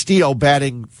 Wellington Castillo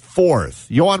batting fourth.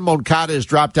 Yohan Moncada has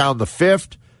dropped down to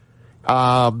fifth.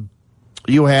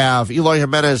 You have Eloy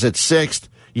Jimenez at sixth.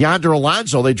 Yonder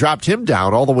Alonso, they dropped him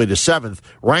down all the way to seventh.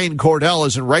 Ryan Cordell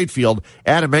is in right field.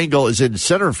 Adam Engel is in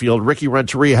center field. Ricky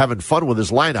Renteria having fun with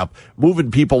his lineup,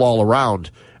 moving people all around.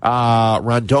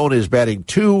 Rondon is batting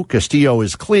 2. Castillo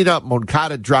is cleanup.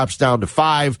 Moncada drops down to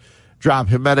 5. Drop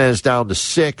Jimenez down to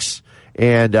 6.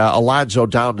 And Alonso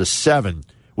down to 7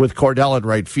 with Cordell in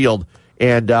right field.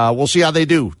 And we'll see how they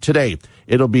do today.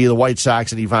 It'll be the White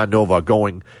Sox and Ivan Nova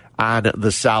going on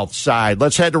the south side.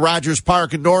 Let's head to Rogers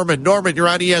Park in Norman. Norman, you're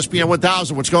on ESPN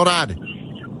 1000. What's going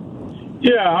on?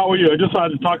 Yeah, how are you? I just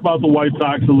wanted to talk about the White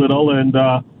Sox a little, and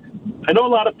I know a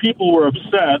lot of people were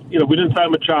upset. You know, we didn't sign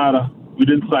Machado, we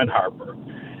didn't sign Harper,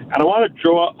 and I want to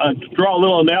draw a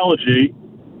little analogy.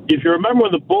 If you remember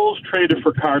when the Bulls traded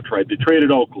for Cartwright, they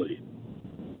traded Oakley,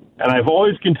 and I've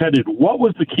always contended, what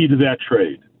was the key to that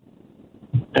trade?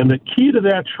 And the key to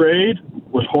that trade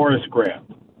was Horace Grant.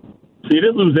 So you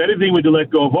didn't lose anything when you let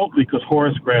go of Oakley because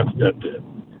Horace Grant stepped in.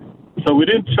 So we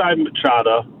didn't sign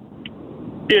Machado.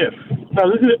 Now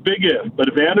this is a big if, but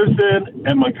if Anderson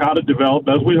and Moncada develop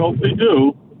as we hope they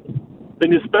do,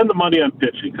 then you spend the money on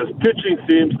pitching because pitching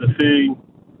seems the thing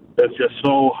that's just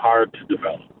so hard to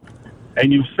develop.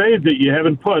 And you've saved it. You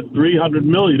haven't put $300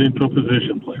 million into a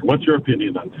position player. What's your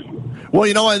opinion on that? Well,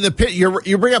 you know, and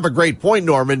you bring up a great point,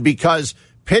 Norman, because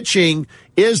pitching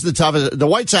is the toughest. The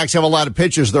White Sox have a lot of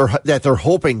pitchers that they're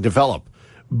hoping develop,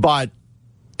 but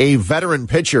a veteran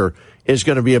pitcher is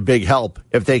going to be a big help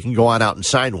if they can go on out and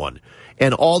sign one.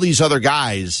 And all these other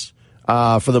guys,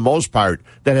 for the most part,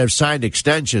 that have signed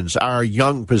extensions are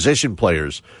young position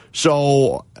players.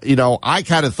 So, you know, I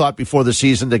kind of thought before the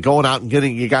season that going out and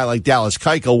getting a guy like Dallas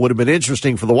Keuchel would have been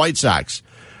interesting for the White Sox,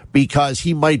 because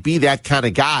he might be that kind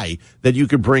of guy that you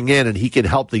could bring in and he can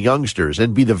help the youngsters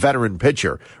and be the veteran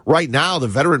pitcher. Right now, the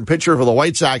veteran pitcher for the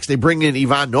White Sox, they bring in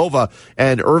Ivan Nova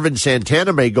and Irvin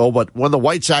Santana may go, but when the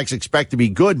White Sox expect to be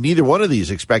good, neither one of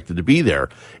these expected to be there.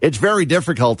 It's very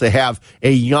difficult to have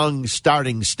a young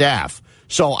starting staff.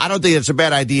 So I don't think it's a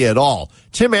bad idea at all.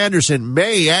 Tim Anderson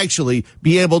may actually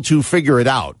be able to figure it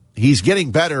out. He's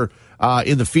getting better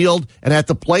in the field, and at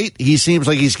the plate, he seems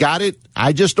like he's got it.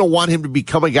 I just don't want him to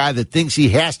become a guy that thinks he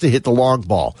has to hit the long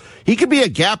ball. He could be a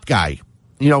gap guy,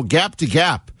 you know, gap to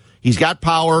gap. He's got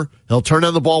power. He'll turn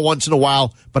on the ball once in a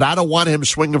while, but I don't want him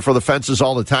swinging for the fences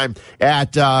all the time.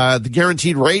 At the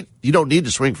guaranteed rate, you don't need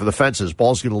to swing for the fences.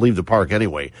 Ball's going to leave the park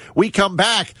anyway. We come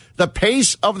back. The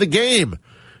pace of the game.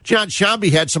 John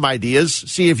Shambi had some ideas.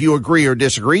 See if you agree or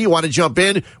disagree. You want to jump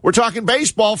in? We're talking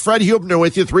baseball. Fred Huebner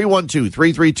with you,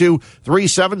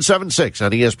 312-332-3776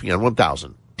 on ESPN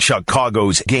 1000.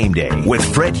 Chicago's Game Day with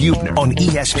Fred Huebner on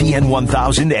ESPN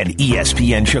 1000 and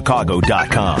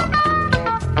ESPNChicago.com.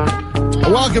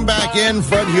 Welcome back in.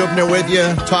 Fred Huebner with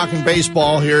you, talking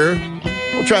baseball here.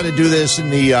 We'll try to do this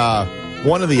in the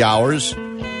one of the hours,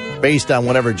 based on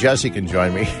whenever Jesse can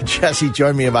join me. Jesse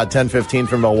joined me about 10:15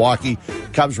 from Milwaukee.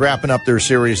 Cubs wrapping up their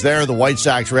series there. The White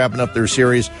Sox wrapping up their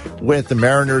series with the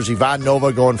Mariners. Ivan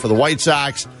Nova going for the White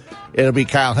Sox. It'll be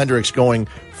Kyle Hendricks going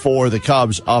for the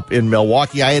Cubs up in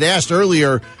Milwaukee. I had asked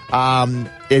earlier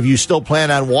if you still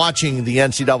plan on watching the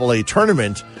NCAA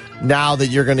tournament now that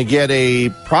you're going to get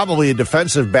probably a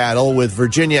defensive battle with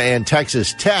Virginia and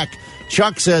Texas Tech.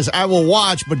 Chuck says, I will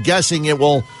watch, but guessing it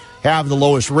will have the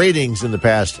lowest ratings in the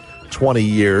past 20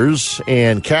 years.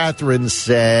 And Catherine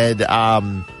said,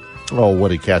 what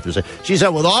did Catherine say? She said,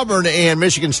 with Auburn and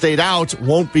Michigan State out,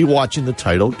 won't be watching the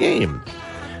title game.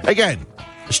 Again,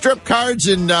 strip cards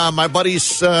in my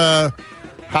buddy's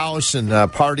house and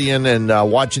partying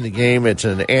and watching the game. It's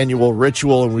an annual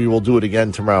ritual, and we will do it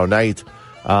again tomorrow night.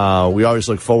 We always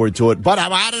look forward to it. But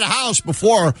I'm out of the house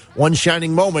before One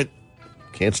Shining Moment.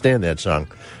 Can't stand that song.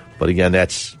 But again,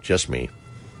 that's just me.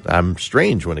 I'm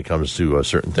strange when it comes to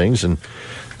certain things, and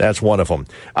that's one of them.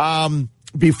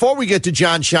 Before we get to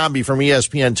John Shambi from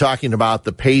ESPN talking about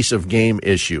the pace of game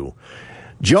issue,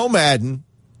 Joe Madden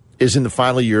is in the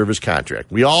final year of his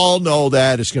contract. We all know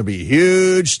that. It's going to be a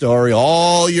huge story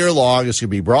all year long. It's going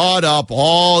to be brought up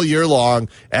all year long.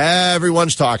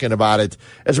 Everyone's talking about it.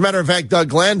 As a matter of fact, Doug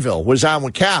Glanville was on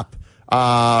with Cap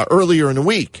earlier in the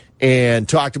week and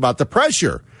talked about the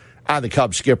pressure on the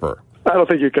Cubs skipper. I don't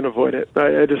think you can avoid it.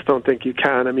 I just don't think you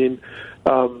can. I mean,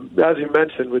 as you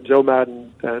mentioned with Joe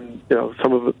Madden and,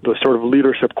 some of the sort of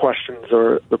leadership questions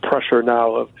or the pressure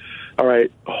now of, all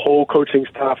right, the whole coaching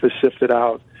staff is shifted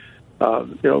out.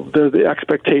 The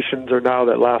expectations are now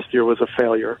that last year was a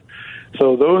failure.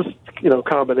 So those,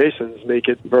 combinations make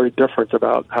it very different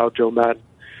about how Joe Madden,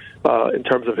 in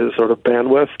terms of his sort of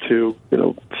bandwidth to,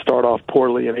 start off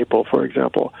poorly in April, for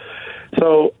example.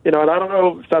 So, and I don't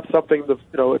know if that's something the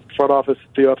front office,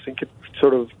 the office can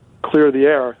sort of clear the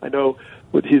air. I know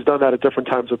he's done that at different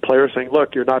times with players saying,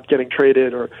 look, you're not getting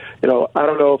traded, or, I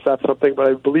don't know if that's something, but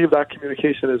I believe that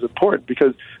communication is important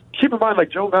because keep in mind,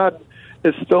 like, Joe Madden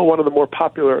is still one of the more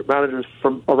popular managers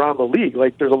from around the league.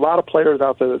 Like, there's a lot of players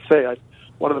out there that say,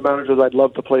 one of the managers I'd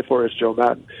love to play for is Joe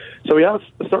Madden. So he has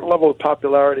a certain level of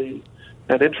popularity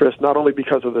and interest, not only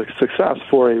because of the success,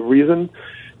 for a reason.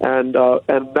 And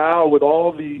now with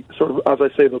all the sort of, as I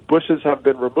say, the bushes have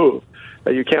been removed.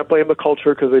 You can't blame the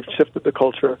culture because they've shifted the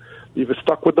culture. You've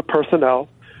stuck with the personnel,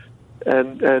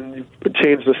 and you've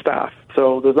changed the staff.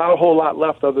 So there's not a whole lot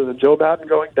left other than Joe Madden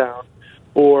going down,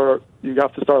 or you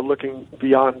have to start looking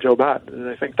beyond Joe Madden. And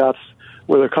I think that's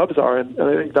where the Cubs are. And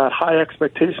I think that high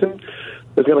expectation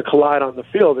is going to collide on the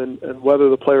field, and whether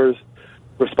the players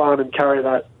respond and carry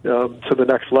that to the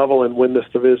next level and win this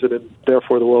division and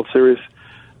therefore the World Series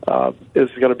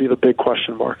is going to be the big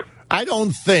question mark. I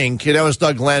don't think, that was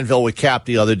Doug Glanville with Cap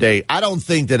the other day, I don't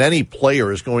think that any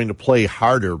player is going to play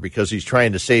harder because he's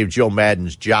trying to save Joe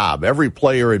Madden's job. Every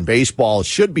player in baseball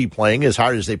should be playing as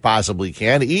hard as they possibly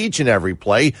can, each and every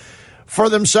play, for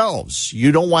themselves.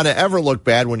 You don't want to ever look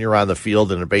bad when you're on the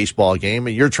field in a baseball game,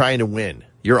 and you're trying to win.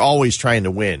 You're always trying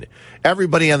to win.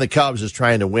 Everybody on the Cubs is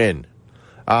trying to win.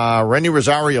 Randy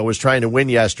Rosario was trying to win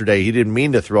yesterday. He didn't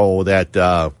mean to throw that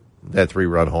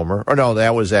 3-run homer. Or no,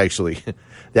 that was actually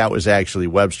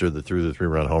Webster that threw the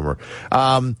 3-run homer.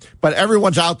 But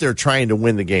everyone's out there trying to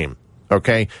win the game.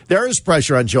 Okay, there is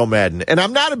pressure on Joe Madden, and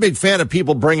I'm not a big fan of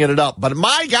people bringing it up. But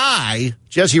my guy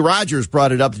Jesse Rogers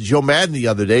brought it up to Joe Madden the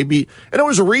other day, and there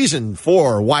was a reason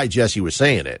for why Jesse was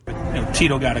saying it.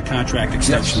 Tito got a contract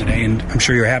extension today, and I'm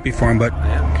sure you're happy for him. But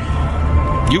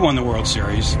you won the World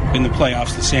Series, in the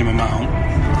playoffs the same amount.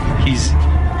 He's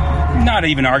not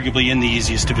even arguably in the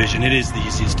easiest division. It is the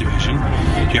easiest division.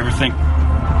 Do you ever think,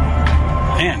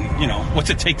 man, what's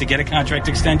it take to get a contract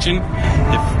extension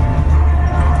if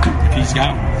he's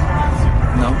gone?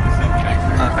 No,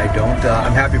 I don't.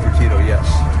 I'm happy for Tito, yes.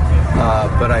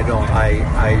 But I don't.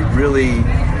 I really,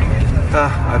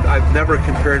 I've never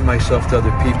compared myself to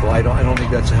other people. I don't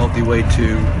think that's a healthy way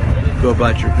to go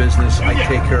about your business. I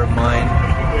take care of mine.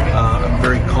 I'm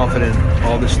very confident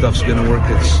all this stuff's going to work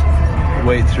its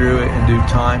way through it in due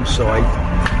time. So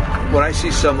when I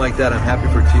see something like that, I'm happy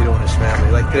for Tito and his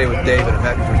family. Like today with David, I'm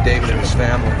happy for David and his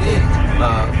family.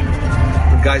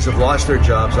 When guys have lost their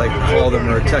jobs, I call them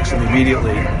or text them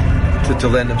immediately to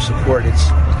lend them support. It's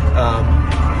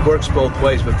works both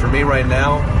ways, but for me right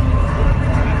now,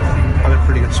 I'm in a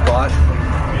pretty good spot.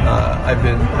 I've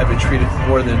been treated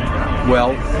more than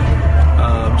well,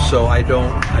 so I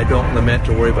don't lament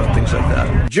or worry about things like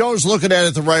that. Joe's looking at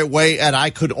it the right way, and I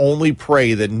could only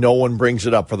pray that no one brings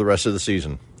it up for the rest of the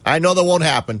season. I know that won't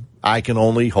happen. I can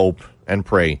only hope and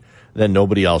pray that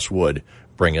nobody else would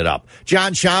bring it up.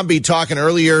 John Shambi talking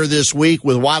earlier this week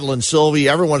with Waddle and Sylvie.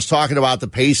 Everyone's talking about the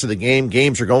pace of the game.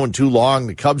 Games are going too long.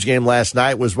 The Cubs game last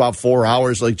night was about 4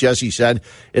 hours, like Jesse said.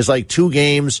 It's like 2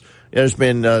 games. There's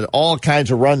been all kinds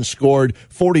of runs scored,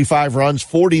 45 runs,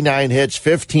 49 hits,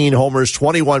 15 homers,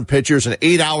 21 pitchers, and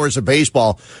 8 hours of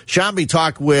baseball. Shambi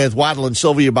talked with Waddle and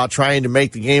Sylvie about trying to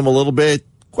make the game a little bit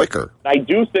quicker. I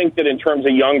do think that in terms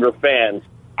of younger fans,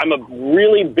 I'm a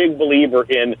really big believer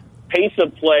in pace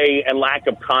of play and lack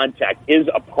of contact is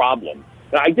a problem.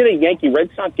 Now, I did a Yankee-Red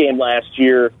Sox game last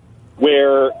year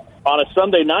where on a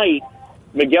Sunday night,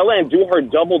 Miguel Andujar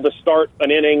doubled to start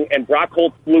an inning, and Brock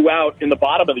Holt flew out in the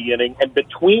bottom of the inning. And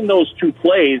between those 2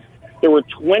 plays, there were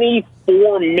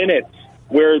 24 minutes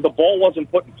where the ball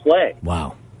wasn't put in play.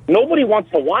 Wow. Nobody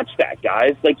wants to watch that,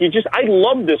 guys. I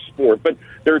love this sport, but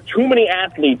there are too many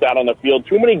athletes out on the field,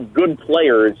 too many good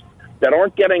players that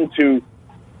aren't getting to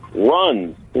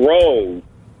run, throw,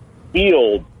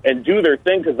 field, and do their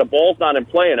thing because the ball's not in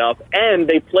play enough, and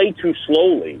they play too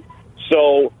slowly.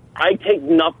 So I take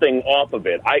nothing off of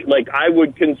it. I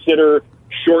would consider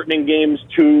shortening games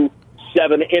to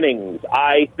 7 innings.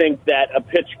 I think that a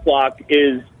pitch clock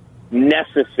is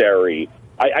necessary.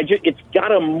 It's got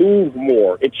to move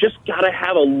more. It's just got to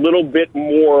have a little bit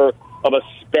more of a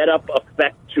sped up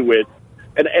effect to it.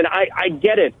 And I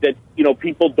get it that,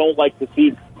 people don't like to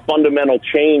see fundamental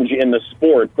change in the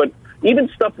sport, but even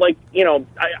stuff like,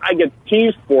 I get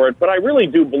teased for it, but I really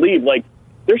do believe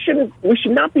we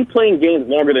should not be playing games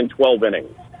longer than 12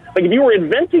 innings. Like, if you were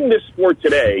inventing this sport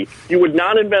today, you would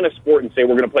not invent a sport and say,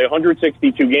 we're going to play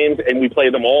 162 games and we play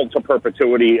them all to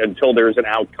perpetuity until there's an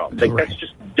outcome. That's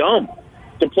just dumb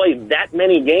to play that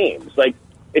many games.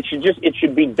 It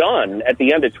should be done at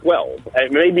the end of 12,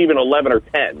 maybe even 11 or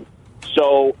 10.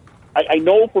 So I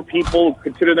know for people who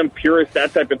consider them purists,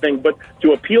 that type of thing, but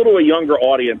to appeal to a younger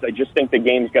audience, I just think the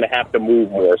game's going to have to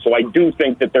move more. So I do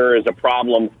think that there is a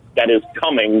problem that is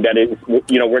coming that is,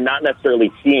 we're not necessarily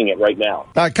seeing it right now.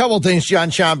 A couple of things John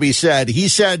Shambi said. He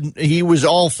said he was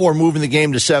all for moving the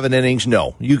game to 7 innings.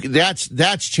 No,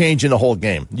 that's changing the whole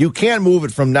game. You can't move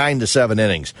it from 9 to 7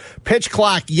 innings. Pitch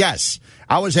clock, yes.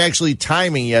 I was actually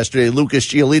timing yesterday Lucas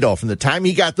Giolito from the time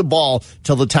he got the ball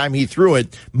till the time he threw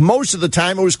it. Most of the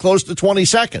time it was close to 20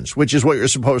 seconds, which is what you're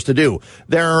supposed to do.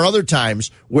 There are other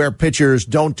times where pitchers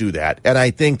don't do that, and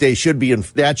I think that should be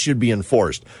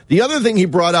enforced. The other thing he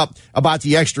brought up about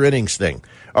the extra innings thing,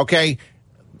 okay?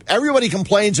 Everybody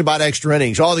complains about extra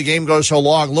innings. Oh, the game goes so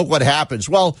long. Look what happens.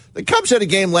 Well, the Cubs had a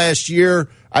game last year,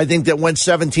 I think, that went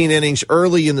 17 innings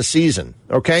early in the season,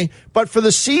 okay? But for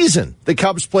the season, the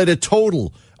Cubs played a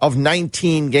total of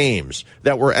 19 games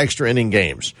that were extra inning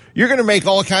games. You're going to make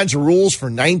all kinds of rules for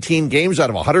 19 games out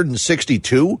of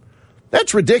 162?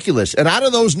 That's ridiculous. And out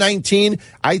of those 19,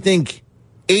 I think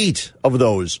 8 of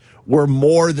those were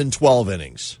more than 12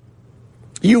 innings.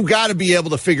 You've got to be able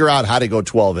to figure out how to go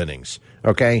 12 innings.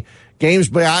 Okay, games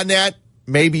beyond that,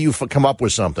 maybe you come up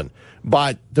with something.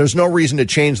 But there's no reason to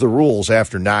change the rules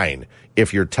after 9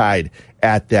 if you're tied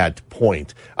at that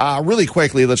point. Really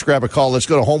quickly, let's grab a call. Let's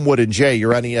go to Homewood and Jay.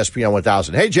 You're on ESPN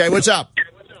 1000. Hey, Jay, what's up?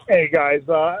 Hey, guys.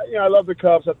 I love the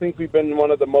Cubs. I think we've been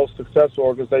one of the most successful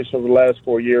organizations over the last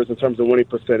 4 years in terms of winning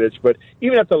percentage. But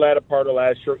even at the latter part of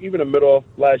last year, even the middle of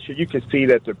last year, you can see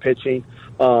that they're pitching.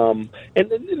 And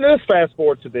let's fast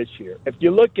forward to this year. If you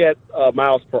look at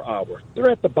miles per hour, they're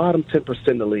at the bottom 10%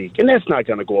 in the league. And that's not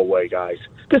going to go away, guys.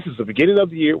 This is the beginning of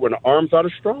the year when the arms are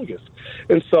the strongest.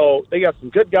 And so they got some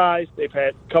good guys.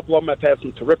 A couple of them have had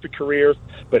some terrific careers.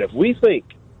 But if we think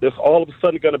this all of a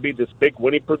sudden going to be this big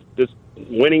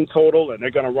winning total and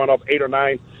they're going to run off 8 or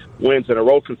 9 wins in a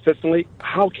row consistently,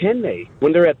 how can they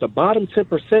when they're at the bottom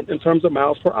 10% in terms of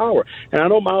miles per hour? And I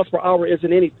know miles per hour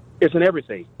isn't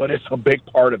everything, but it's a big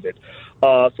part of it.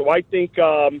 So I think,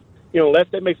 unless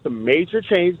they make some major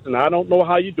changes, and I don't know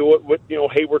how you do it with,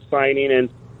 Hayward signing. And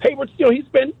Hayward, he's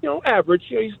been, average.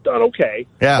 He's done okay.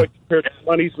 Yeah. But compared to the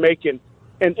money he's making,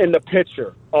 and the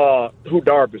pitcher,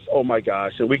 Darvish, oh my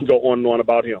gosh, and we can go on and on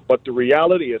about him. But the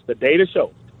reality is the data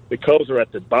shows the Cubs are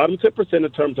at the bottom 10%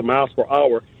 in terms of miles per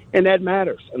hour, and that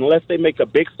matters. Unless they make a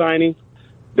big signing,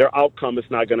 their outcome is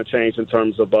not going to change in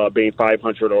terms of being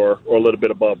 500 or a little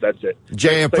bit above. That's it.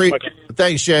 Jay,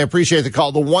 thanks, Jay. I appreciate the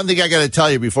call. The one thing I got to tell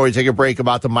you before we take a break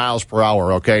about the miles per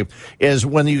hour, okay, is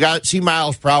when you see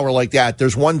miles per hour like that,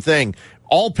 there's one thing.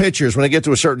 All pitchers, when they get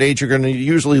to a certain age, are going to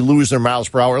usually lose their miles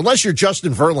per hour, unless you're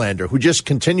Justin Verlander, who just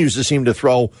continues to seem to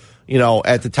throw,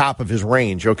 at the top of his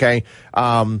range, okay?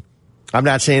 I'm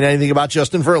not saying anything about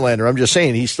Justin Verlander. I'm just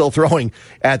saying he's still throwing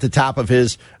at the top of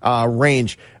his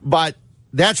range. But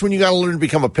that's when you got to learn to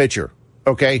become a pitcher,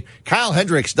 okay? Kyle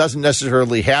Hendricks doesn't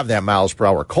necessarily have that miles per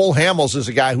hour. Cole Hamels is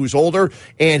a guy who's older,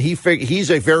 and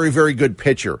he's a very, very good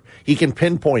pitcher. He can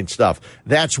pinpoint stuff.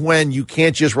 That's when you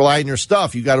can't just rely on your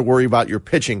stuff. You got to worry about your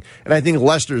pitching. And I think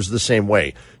Lester's the same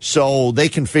way. So they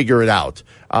can figure it out.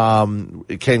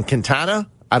 Can Quintana?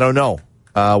 I don't know.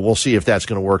 We'll see if that's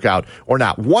going to work out or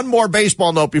not. One more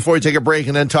baseball note before we take a break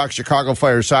and then talk Chicago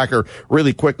Fire soccer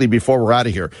really quickly before we're out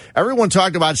of here. Everyone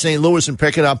talked about St. Louis and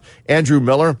picking up Andrew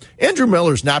Miller. Andrew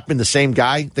Miller's not been the same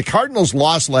guy. The Cardinals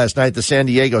lost last night to San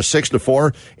Diego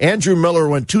 6-4. Andrew Miller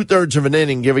went 2/3 of an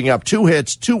inning, giving up 2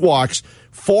 hits, 2 walks,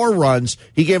 4 runs.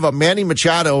 He gave up Manny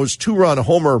Machado's 2-run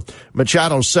homer,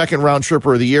 Machado's second-round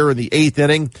tripper of the year in the 8th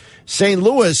inning. St.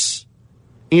 Louis,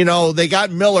 they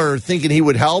got Miller thinking he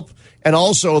would help. And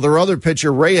also, their other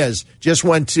pitcher, Reyes, is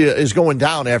going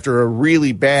down after a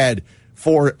really bad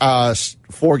 4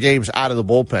 games out of the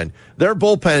bullpen. Their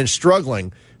bullpen is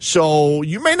struggling, so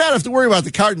you may not have to worry about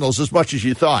the Cardinals as much as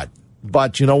you thought.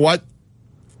 But you know what?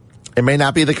 It may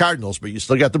not be the Cardinals, but you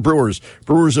still got the Brewers.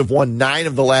 Brewers have won 9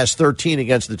 of the last 13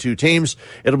 against the 2 teams.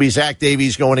 It'll be Zach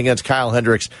Davies going against Kyle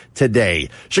Hendricks today.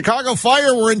 Chicago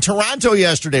Fire were in Toronto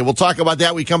yesterday. We'll talk about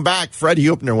that when we come back. Fred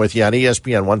Huebner with you on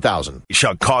ESPN 1000.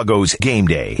 Chicago's Game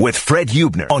Day with Fred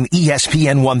Huebner on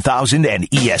ESPN 1000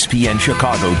 and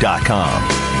ESPNChicago.com.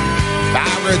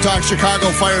 We're going to talk Chicago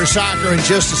Fire soccer in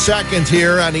just a second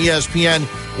here on ESPN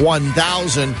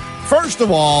 1000. First of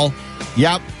all,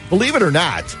 believe it or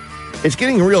not, it's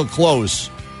getting real close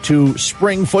to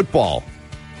spring football.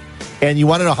 And you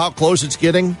want to know how close it's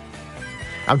getting?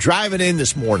 I'm driving in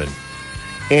this morning,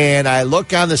 and I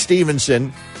look on the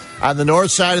Stevenson, on the north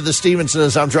side of the Stevenson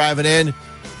as I'm driving in.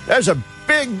 There's a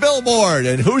big billboard,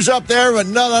 and who's up there but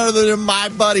none other than my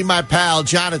buddy, my pal,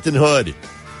 Jonathan Hood.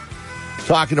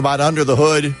 Talking about Under the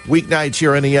Hood, weeknights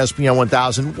here on ESPN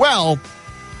 1000. Well,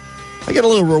 I get a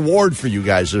little reward for you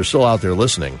guys that are still out there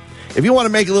listening. If you want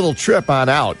to make a little trip on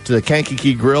out to the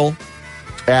Kankakee Grill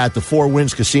at the Four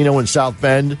Winds Casino in South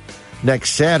Bend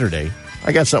next Saturday,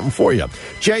 I got something for you.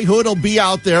 Jay Hood will be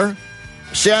out there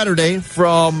Saturday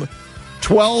from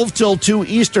 12 till 2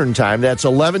 Eastern Time. That's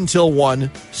 11 till 1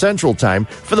 Central Time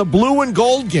for the Blue and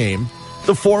Gold game,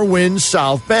 the Four Winds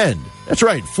South Bend. That's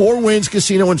right, Four Winds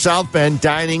Casino in South Bend,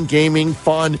 dining, gaming,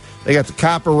 fun. They got the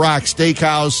Copper Rock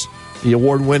Steakhouse, the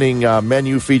award-winning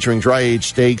menu featuring dry-aged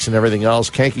steaks and everything else.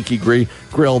 Kankakee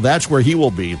Grill, that's where he will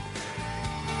be.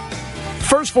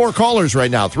 First 4 callers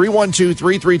right now,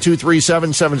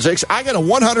 312-332-3776. I got a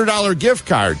 $100 gift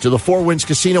card to the Four Winds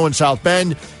Casino in South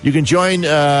Bend. You can join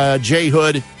Jay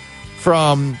Hood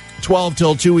from 12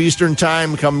 till 2 Eastern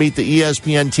Time. Come meet the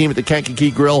ESPN team at the Kankakee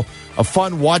Grill. A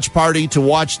fun watch party to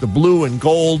watch the Blue and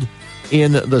Gold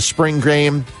in the spring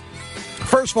game.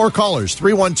 First 4 callers,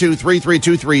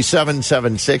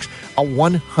 312-332-3776, a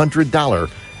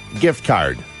 $100 gift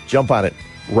card. Jump on it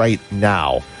right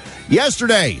now.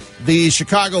 Yesterday, the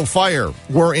Chicago Fire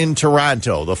were in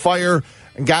Toronto. The Fire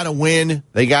got a win.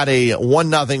 They got a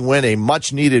 1-0 win, a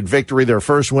much-needed victory, their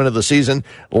first win of the season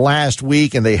last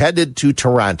week, and they headed to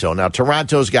Toronto. Now,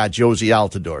 Toronto's got Josie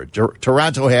Altidore.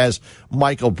 Toronto has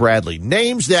Michael Bradley.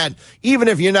 Names that, even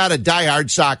if you're not a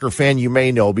diehard soccer fan, you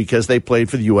may know because they played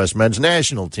for the U.S. men's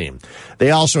national team.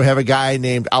 They also have a guy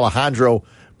named Alejandro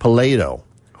Pizuelo,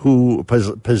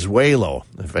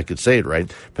 if I could say it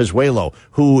right, Pizuelo,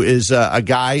 who is a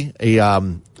guy, a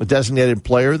designated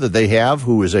player that they have,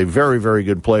 who is a very, very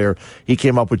good player. He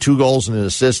came up with 2 goals and an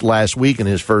assist last week in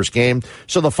his first game.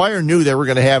 So the Fire knew they were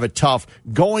going to have it tough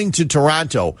going to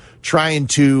Toronto, trying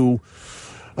to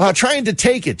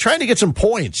take it, trying to get some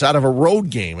points out of a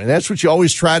road game. And that's what you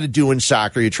always try to do in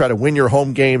soccer. You try to win your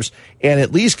home games and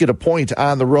at least get a point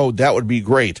on the road. That would be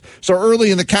great. So early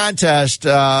in the contest,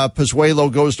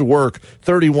 Pizuelo goes to work,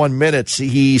 31 minutes.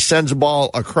 He sends a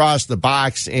ball across the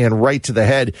box and right to the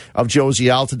head of Josie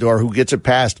Altidore, who gets it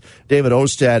past David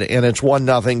Osted, and it's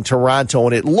 1-0 Toronto.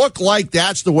 And it looked like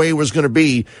that's the way it was going to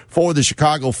be for the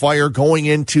Chicago Fire going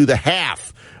into the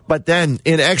half. But then,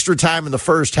 in extra time in the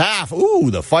first half,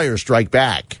 the Fire strike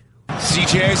back.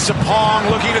 CJ Sapong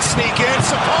looking to sneak in.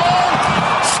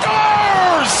 Sapong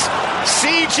scores!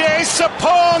 CJ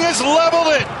Sapong has leveled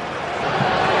it.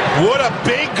 What a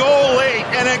big goal late.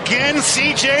 And again,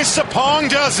 C.J. Sapong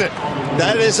does it.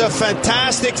 That is a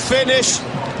fantastic finish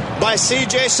by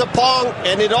C.J. Sapong,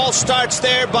 and it all starts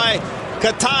there by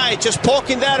Katai just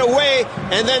poking that away,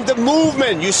 and then the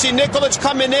movement. You see Nikolic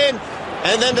coming in,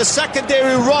 and then the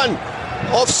secondary run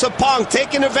of Sapong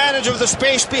taking advantage of the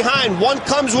space behind. One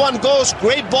comes, one goes.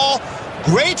 Great ball.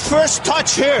 Great first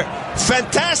touch here.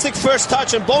 Fantastic first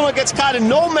touch, and Bona gets caught in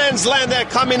no man's land there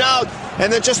coming out,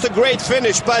 and then just a great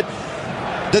finish. But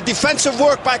the defensive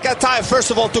work by Katai, first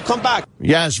of all, to come back.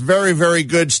 Yes, very, very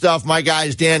good stuff. My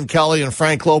guys, Dan Kelly and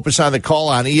Frank Lopez on the call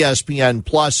on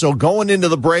ESPN+. So going into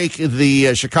the break,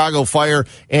 the Chicago Fire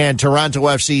and Toronto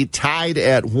FC tied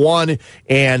at 1,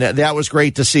 and that was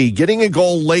great to see. Getting a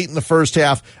goal late in the first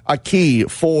half, a key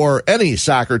for any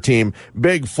soccer team.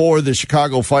 Big for the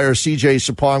Chicago Fire. C.J.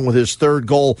 Sapong with his third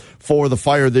goal for the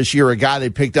Fire this year, a guy they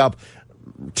picked up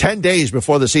 10 days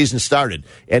before the season started,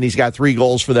 and he's got 3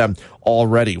 goals for them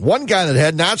already. One guy that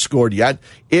had not scored yet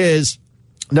is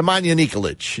Nemanja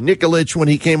Nikolic. Nikolic, when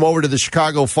he came over to the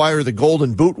Chicago Fire, the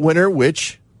Golden Boot winner,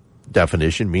 which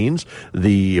definition means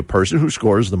the person who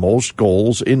scores the most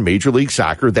goals in Major League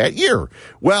Soccer that year.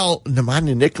 Well,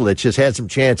 Nemanja Nikolic has had some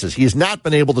chances. He has not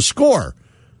been able to score.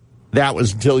 That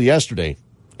was until yesterday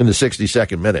in the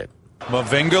 62nd minute.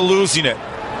 Mavinga losing it.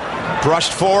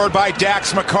 Brushed forward by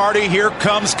Dax McCarty. Here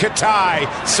comes Katai.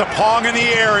 Sapong in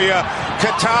the area.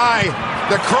 Katai,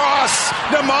 the cross.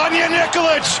 Nemanja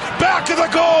Nikolic back to the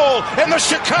goal. And the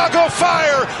Chicago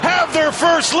Fire have their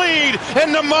first lead.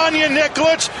 And Nemanja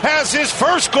Nikolic has his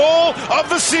first goal of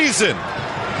the season.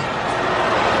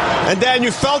 And then you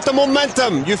felt the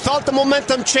momentum. You felt the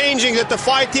momentum changing, that the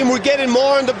Fire team were getting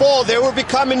more on the ball. They were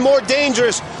becoming more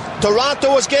dangerous.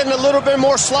 Toronto was getting a little bit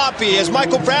more sloppy as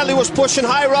Michael Bradley was pushing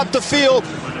higher up the field.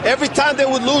 Every time they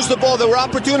would lose the ball, there were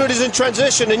opportunities in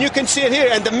transition, and you can see it here.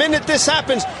 And the minute this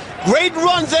happens, great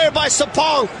run there by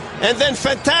Sapong, and then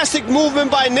fantastic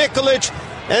movement by Nikolic,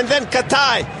 and then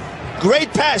Katai.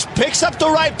 Great pass, picks up the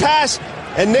right pass,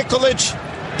 and Nikolic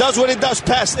does what he does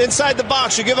best. Inside the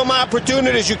box, you give him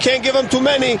opportunities. You can't give him too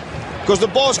many, because the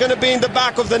ball's going to be in the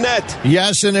back of the net.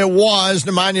 Yes, and it was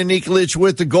Nemanja Nikolic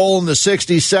with the goal in the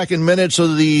 62nd minute. So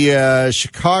the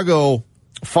Chicago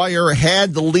Fire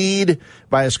had the lead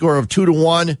by a score of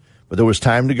 2-1, but there was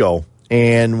time to go.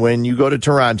 And when you go to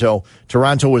Toronto,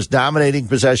 Toronto was dominating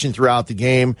possession throughout the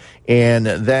game. And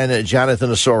then Jonathan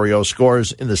Osorio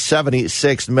scores in the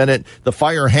 76th minute. The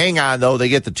Fire hang on, though. They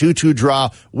get the 2-2 draw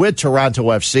with Toronto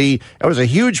FC. It was a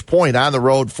huge point on the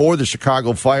road for the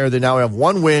Chicago Fire. They now have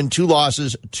 1 win, 2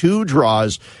 losses, 2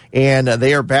 draws, and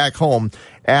they are back home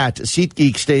at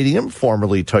SeatGeek Stadium,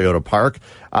 formerly Toyota Park,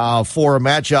 for a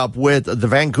matchup with the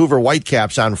Vancouver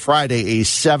Whitecaps on Friday, a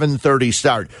 7:30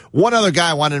 start. One other guy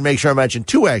I wanted to make sure I mentioned,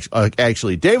 2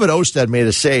 actually. David Osted made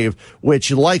a save, which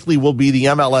likely will be the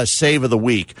MLS save of the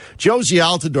week. Josie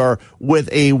Altidore with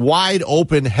a wide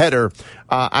open header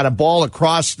on a ball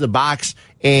across the box,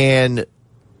 and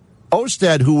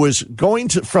Osted, who was going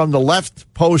from the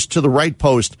left post to the right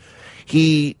post,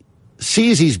 he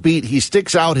sees he's beat, he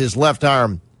sticks out his left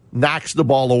arm, knocks the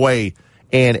ball away,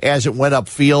 and as it went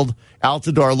upfield,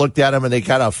 Altidore looked at him and they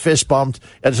kind of fist bumped.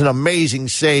 It's an amazing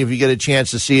save. You get a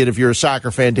chance to see it if you're a soccer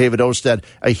fan. David Osted,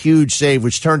 a huge save,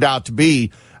 which turned out to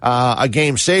be a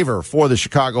game saver for the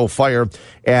Chicago Fire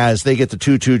as they get the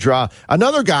 2-2 draw.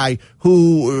 Another guy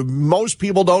who most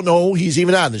people don't know he's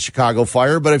even on the Chicago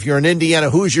Fire, but if you're an Indiana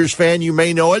Hoosiers fan, you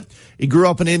may know it. He grew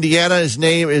up in Indiana. His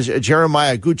name is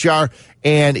Jeremiah Gutjar,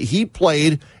 and he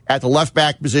played at the left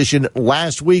back position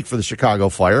last week for the Chicago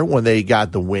Fire when they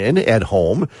got the win at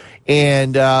home.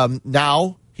 And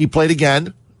now he played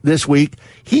again this week.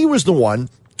 He was the one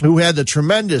who had the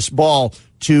tremendous ball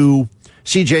to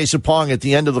C.J. Sapong at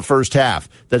the end of the first half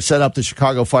that set up the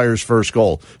Chicago Fire's first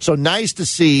goal. So nice to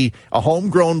see a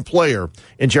homegrown player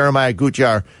in Jeremiah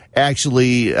Gutjar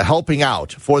actually helping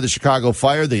out for the Chicago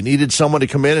Fire. They needed someone to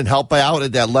come in and help out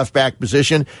at that left back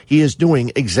position. He is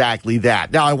doing exactly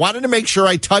that. Now, I wanted to make sure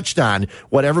I touched on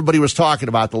what everybody was talking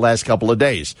about the last couple of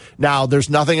days. Now, there's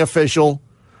nothing official,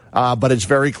 but it's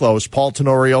very close. Paul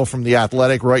Tenorio from The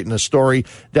Athletic writing a story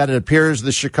that it appears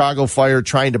the Chicago Fire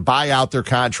trying to buy out their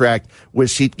contract with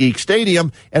SeatGeek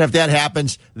Stadium, and if that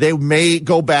happens, they may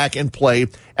go back and play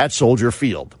at Soldier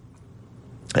Field.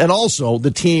 And also,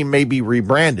 the team may be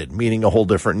rebranded, meaning a whole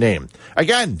different name.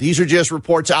 Again, these are just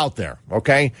reports out there,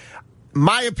 okay?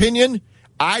 My opinion,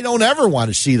 I don't ever want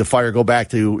to see the Fire go back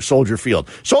to Soldier Field.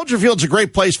 Soldier Field's a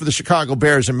great place for the Chicago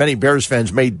Bears, and many Bears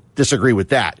fans may disagree with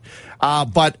that.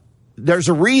 But there's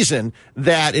a reason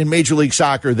that in Major League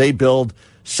Soccer they build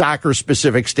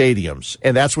soccer-specific stadiums,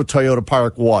 and that's what Toyota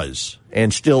Park was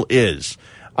and still is.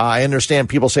 I understand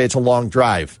people say it's a long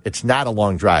drive. It's not a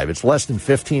long drive. It's less than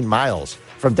 15 miles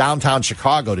from downtown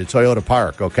Chicago to Toyota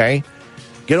Park, okay?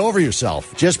 Get over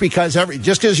yourself. Just because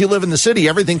you live in the city,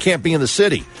 everything can't be in the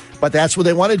city. But that's what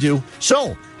they want to do.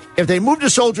 So if they move to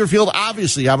Soldier Field,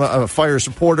 obviously I'm a Fire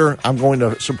supporter. I'm going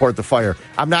to support the Fire.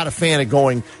 I'm not a fan of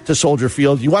going to Soldier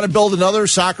Field. You want to build another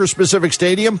soccer-specific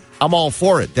stadium? I'm all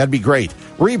for it. That'd be great.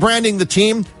 Rebranding the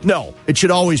team? No. It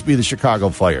should always be the Chicago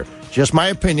Fire. Just my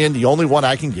opinion, the only one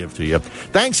I can give to you.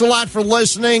 Thanks a lot for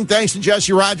listening. Thanks to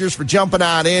Jesse Rogers for jumping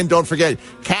on in. Don't forget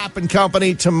Cap and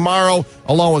Company tomorrow,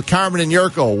 along with Carmen and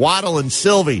Yurko, Waddle and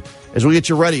Sylvie, as we get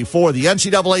you ready for the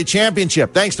NCAA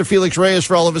Championship. Thanks to Felix Reyes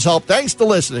for all of his help. Thanks for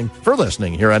listening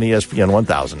here on ESPN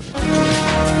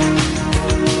 1000.